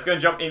yeah, let's go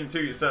and jump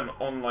into some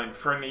online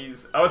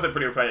friendlies. I also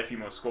probably will play a few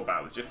more squad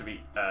battles just so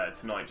we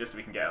tonight, just so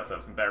we can get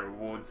ourselves some better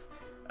rewards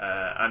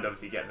and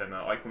obviously get them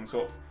icon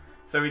swaps.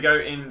 So we go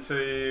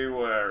into,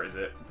 where is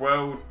it?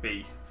 World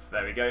Beasts.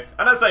 There we go.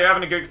 And as I say, we're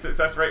having a good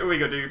success rate. All we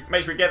got to do,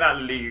 make sure we get that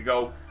La Liga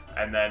goal,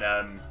 and then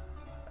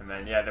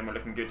yeah, then we're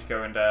looking good to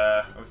go and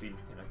obviously,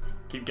 you know,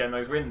 keep getting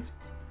those wins.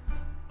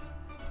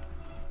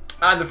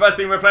 And the first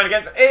team we're playing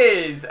against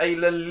is a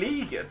La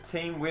Liga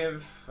team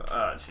with,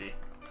 actually,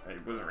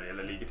 it wasn't really a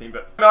La Liga team,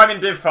 but I'm in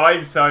Div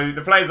 5, so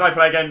the players I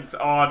play against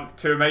aren't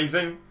too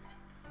amazing.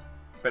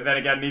 But then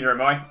again, neither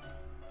am I.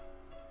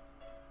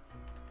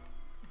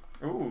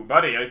 Ooh,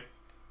 buddy.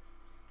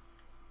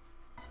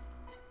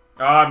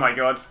 Oh my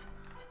god.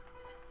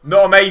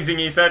 Not amazing,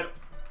 he said.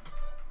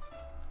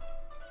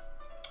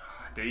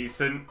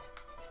 Decent.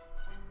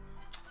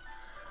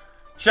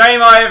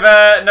 Shame I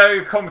have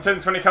no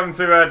competence when it comes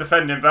to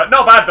defending, but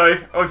not bad though.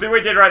 Obviously what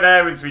we did right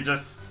there was we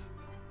just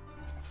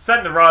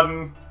sent the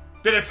run,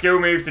 did a skill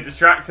move to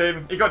distract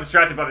him. He got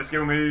distracted by the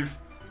skill move,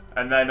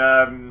 and then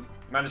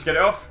managed to get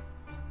it off.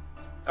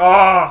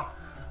 Oh,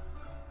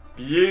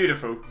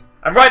 beautiful.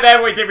 And right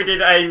there what we did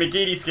a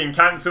McGeady skin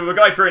cancel. The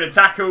guy threw in a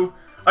tackle.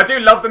 I do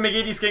love the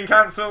McGeady skin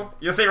cancel.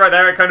 You'll see right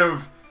there it kind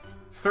of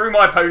threw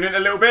my opponent a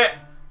little bit,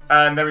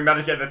 and then we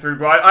managed to get the through.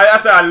 But I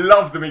say I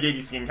love the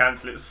McGeady skin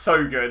cancel. It's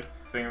so good.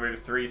 With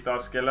a 3-star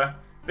skiller.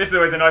 This is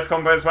always a nice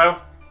combo as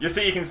well. You'll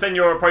see you can send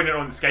your opponent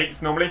on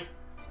skates normally.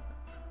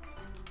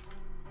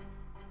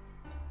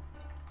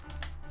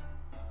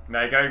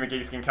 There you go,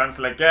 McGeady skin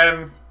cancel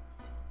again.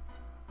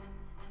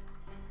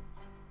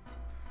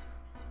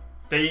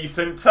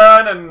 Decent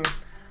turn, and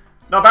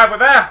not bad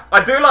with there.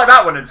 I do like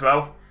that one as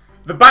well.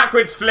 The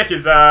backwards flick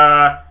is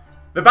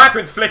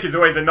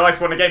always a nice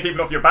one to get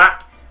people off your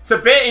back. It's a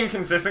bit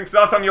inconsistent because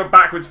last time your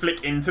backwards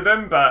flick into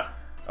them, but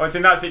obviously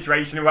in that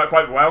situation it worked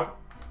quite well.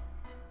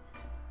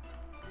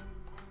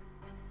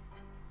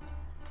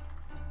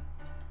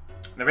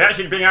 Now we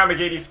actually bring out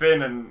McGeady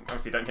spin and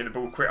obviously don't hit the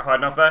ball quite hard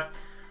enough there.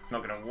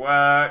 Not going to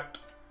work.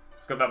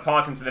 Just got that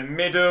pass into the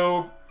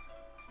middle.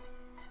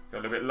 Got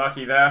a little bit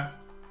lucky there.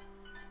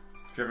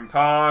 Driven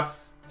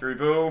pass. Through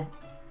ball.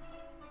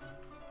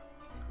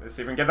 Let's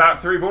see if we can get that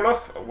through ball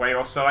off. Way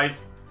offside.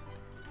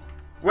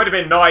 Would have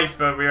been nice,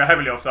 but we were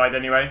heavily offside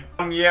anyway.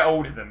 1 year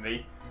older than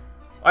me.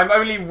 I'm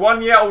only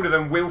 1 year older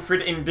than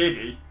Wilfred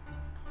Ndidi.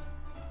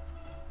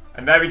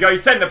 And there we go.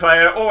 Send the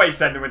player. Always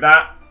send them with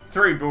that.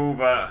 Through ball,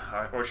 but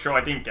I was sure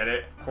I didn't get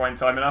it quite in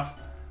time enough.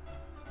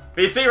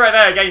 But you see right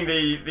there again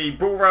the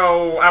ball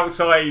roll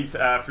outside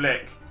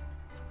flick.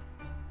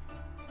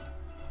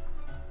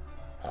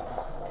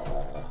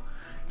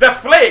 The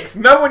flicks!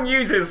 No one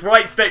uses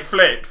right stick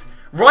flicks.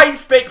 Right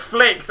stick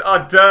flicks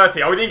are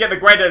dirty. Oh, we didn't get the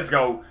Guedes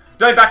goal.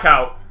 Don't back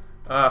out.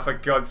 Ah, for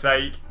God's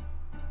sake.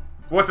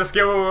 What's the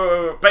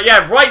skill? But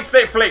yeah, right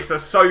stick flicks are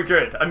so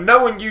good, and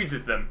no one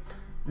uses them.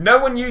 No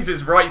one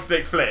uses right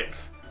stick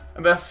flicks.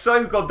 And they're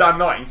so goddamn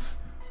nice.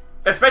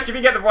 Especially if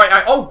you get the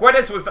right... Oh,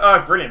 Guedes was...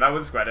 brilliant. That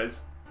was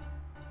Guedes.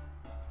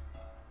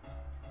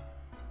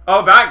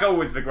 Oh, that goal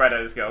was the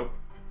Guedes goal.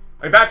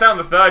 We backed down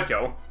the 3rd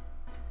goal.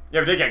 Yeah,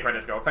 we did get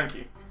Guedes goal. Thank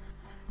you.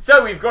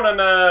 So, we've gone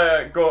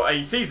and got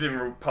a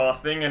season pass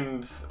thing.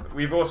 And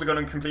we've also gone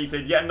and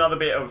completed yet another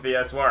bit of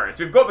the Suarez.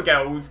 So, we've got the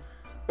goals.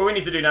 All we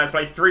need to do now is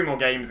play 3 more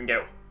games and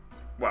get...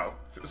 Well,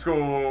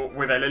 score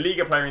with a La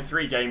Liga player in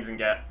 3 games and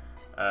get...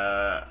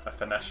 a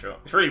finesse shot.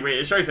 It's really weird.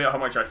 It shows you how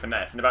much I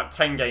finesse. In about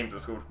 10 games I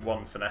scored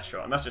 1 finesse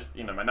shot. And that's just,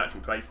 you know, my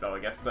natural play style, I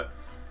guess. But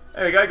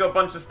there we go. Got a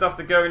bunch of stuff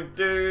to go and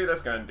do.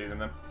 Let's go and do them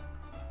then.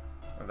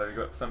 Oh, there we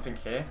got something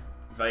here.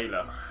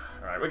 Vela.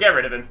 Alright, we'll get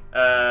rid of him.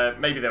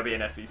 Maybe there'll be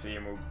an SVC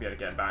and we'll be able to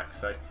get him back.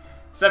 So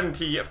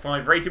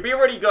 75 rated. We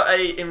already got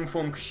a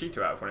informed Kushito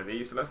out of one of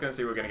these. So let's go and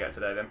see what we're going to get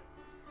today then.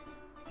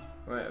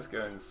 Let's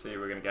go and see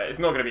what we're going to get. It's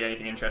not going to be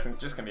anything interesting.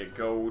 It's just going to be a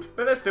gold.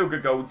 But there's still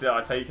good golds that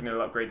I take and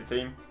it'll upgrade the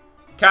team.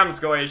 Cam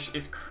Scottish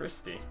is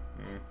Christie.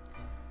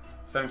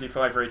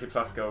 75 rated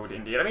plus gold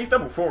India. I mean, he's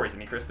double 4, isn't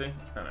he, Christie?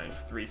 I don't know, he's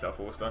 3-star,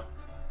 4-star.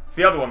 It's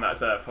the other one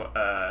that's, you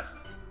know,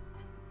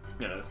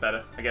 that's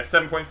better. I guess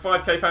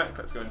 7.5k pack.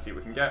 Let's go and see what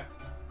we can get.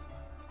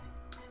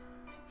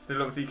 Still,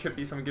 obviously, could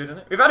be something good in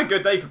it. We've had a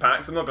good day for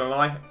packs, I'm not going to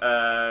lie.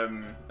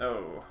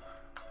 Oh,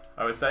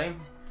 I was saying?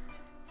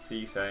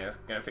 Cisse, that's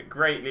going to fit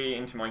greatly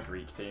into my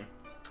Greek team.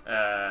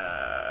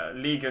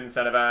 Ligan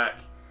centre-back.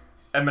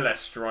 MLS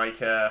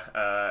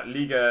striker,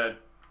 Liga...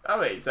 Oh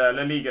wait, it's La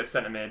Liga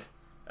centre mid.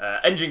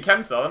 Engine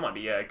Chemsol, that might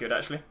be good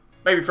actually.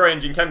 Maybe throw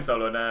Engine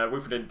Chemsol on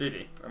Wilfred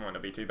Ndidi. That might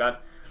not be too bad.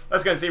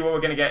 Let's go and see what we're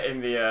going to get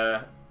in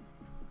the...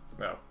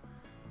 well,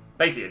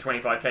 basically a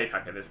 25k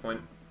pack at this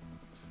point.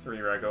 It's 3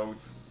 rare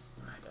golds.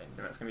 I don't think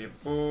that's going to be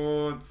a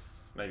board.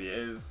 Maybe it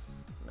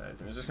is. No,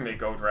 it's just going to be a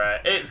gold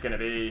rare. It's going to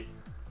be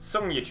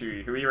Song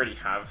Yichu, who we already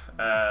have.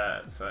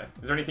 So,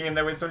 is there anything in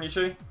there with Song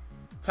Yichu?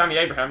 Tammy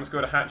Abraham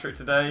scored a hat-trick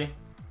today.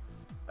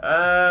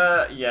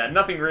 Yeah,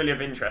 nothing really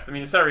of interest. I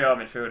mean, Serie A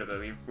midfielder,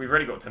 but we've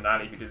already got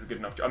Tonali, who does a good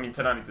enough job. I mean,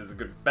 Tonali does a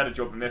better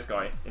job than this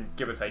guy in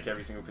give or take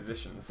every single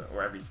position, so,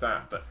 or every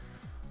stat. But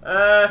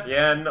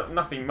yeah,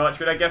 nothing much.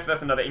 But I guess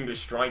that's another English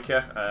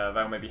striker.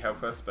 That'll maybe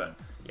help us. But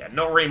yeah,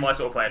 not really my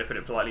sort of player, to put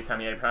it politely,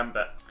 Tammy Abraham.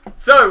 But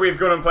so we've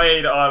gone and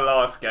played our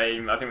last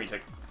game. I think we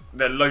took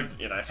the loads,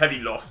 heavy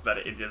loss, but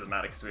it doesn't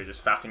matter because we were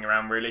just faffing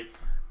around really.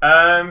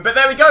 But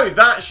there we go,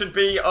 that should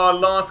be our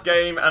last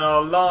game and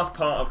our last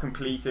part of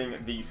completing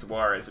the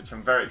Suarez, which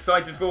I'm very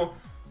excited for,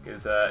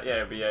 because yeah,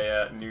 it'll be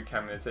a new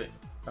community.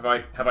 Have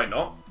I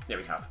not? Yeah,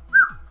 we have.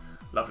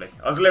 Lovely.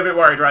 I was a little bit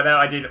worried right there,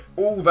 I did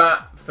all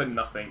that for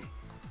nothing.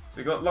 So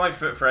we got live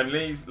foot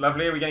friendlies,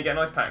 lovely. Are we going to get a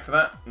nice pack for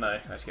that? No,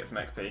 I should get some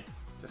XP,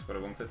 just what I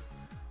wanted.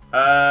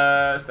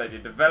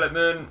 Stadium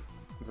development,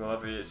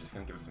 lovely, it's just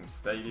going to give us some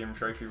stadium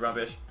trophy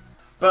rubbish.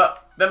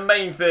 But the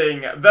main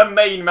thing, the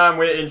main man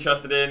we're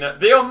interested in,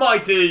 the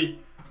almighty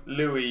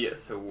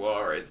Luis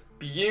Suarez.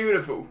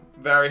 Beautiful.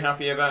 Very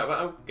happy about that.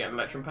 Oh, get an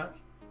Electrum pack.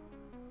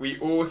 We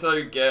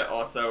also get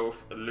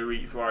ourselves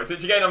Luis Suarez,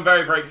 which again I'm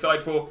very, very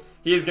excited for.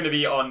 He is going to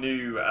be our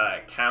new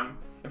cam.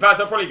 In fact,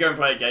 I'll probably go and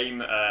play a game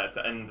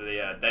to end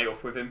the day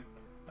off with him.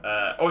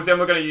 Obviously, I'm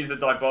not going to use the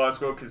Dybala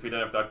squad because we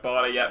don't have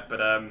Dybala yet, but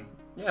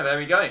yeah, there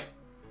we go.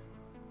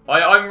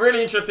 I'm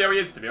really interested to see how he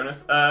is, to be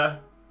honest.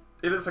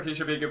 It looks like he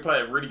should be a good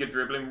player. Really good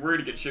dribbling,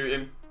 really good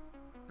shooting.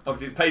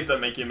 Obviously, his pace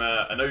don't make him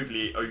an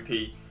overly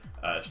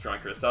OP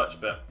striker as such,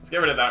 but let's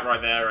get rid of that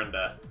right there and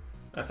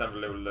let's have a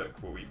little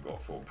look what we've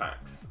got for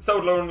packs.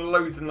 Sold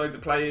loads and loads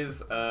of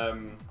players. There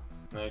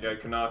you go,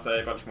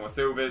 Konate, a bunch more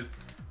silvers.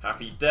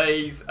 Happy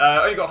days.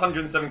 Only got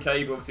 107k,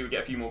 but obviously we'll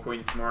get a few more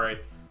coins tomorrow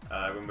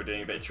when we're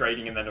doing a bit of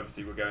trading, and then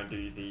obviously we'll go and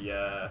do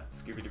the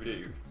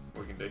Scooby-Doo.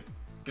 What we can do?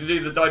 Gonna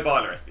do the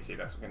Dybala SBC,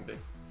 that's what we're gonna do.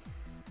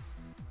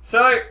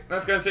 So,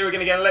 let's go and see if we're going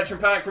to get an Electrum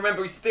pack.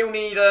 Remember, we still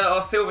need,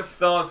 our Silver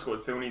Star squad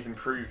still needs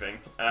improving.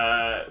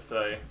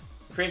 So,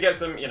 if we can get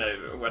some,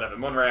 whatever,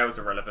 Monreal's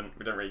irrelevant,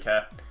 we don't really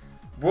care.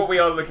 What we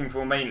are looking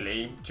for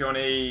mainly,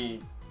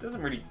 Johnny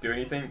doesn't really do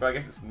anything, but I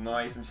guess it's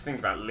nice. I'm just thinking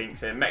about links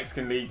here.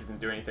 Mexican League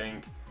doesn't do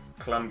anything.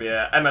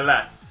 Colombia,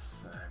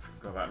 MLS, I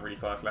forgot about really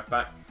fast left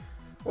back.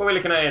 What are we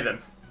looking at here then?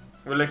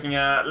 We're looking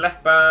at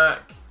left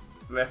back,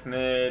 left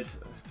mid,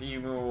 a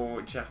few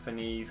more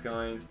Japanese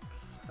guys.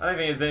 I don't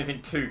think there's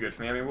anything too good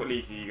for me. I mean, what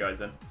leagues are you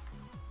guys in?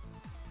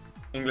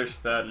 English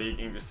 3rd League,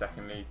 English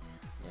 2nd League.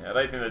 Yeah, I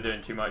don't think they're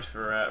doing too much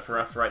for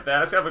us right there.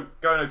 Let's go and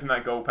open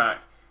that gold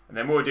pack. And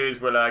then what we'll do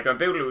is we'll go and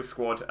build a little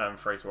squad and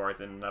throw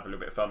Suarez in and have a little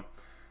bit of fun.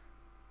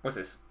 What's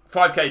this?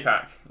 5k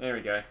pack. Here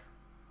we go.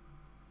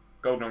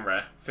 Golden on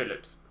rare.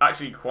 Phillips.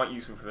 Actually quite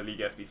useful for the League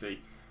SBC.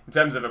 In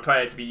terms of a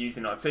player to be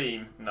using our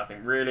team,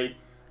 nothing really.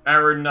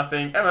 Aaron,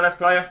 nothing. MLS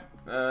player.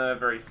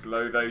 Very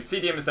slow though.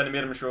 CDM and centre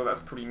mid, I'm sure that's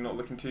probably not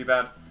looking too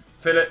bad.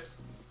 Phillips,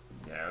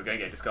 yeah, we're going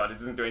to get discarded.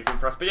 Doesn't do anything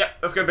for us. But yeah,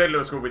 let's go build a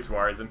little squad with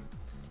Suarez in.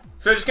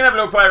 So just going to have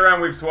a little play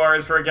around with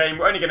Suarez for a game.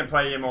 We're only going to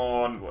play him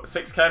on, what,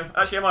 6 chem?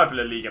 Actually, I might have a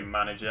La Liga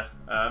manager.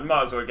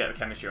 Might as well get the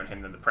chemistry on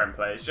him than the Prem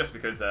players, just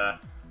because,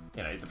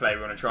 he's the player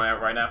we want to try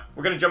out right now.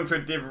 We're going to jump to a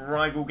Div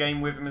rival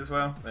game with him as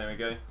well. There we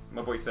go.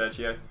 My boy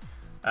Sergio.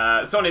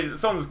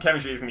 Son's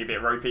chemistry is going to be a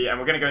bit ropey, and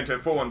we're going to go into a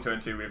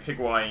 4-1-2-2 with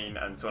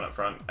Higuain and Son up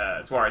front,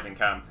 Suarez and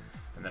Cam.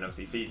 And then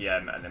obviously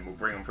CDM, and then we'll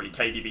bring on probably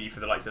KDB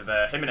for the likes of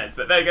Jimenez.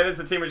 But there you go, there's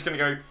a team we're just going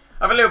to go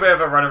have a little bit of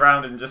a run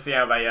around and just see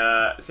how they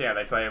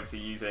play. Obviously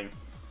using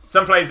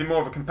some players in more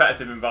of a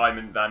competitive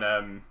environment than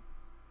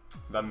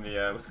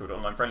the what's it called,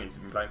 online friendlies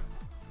we've been playing.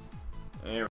 Here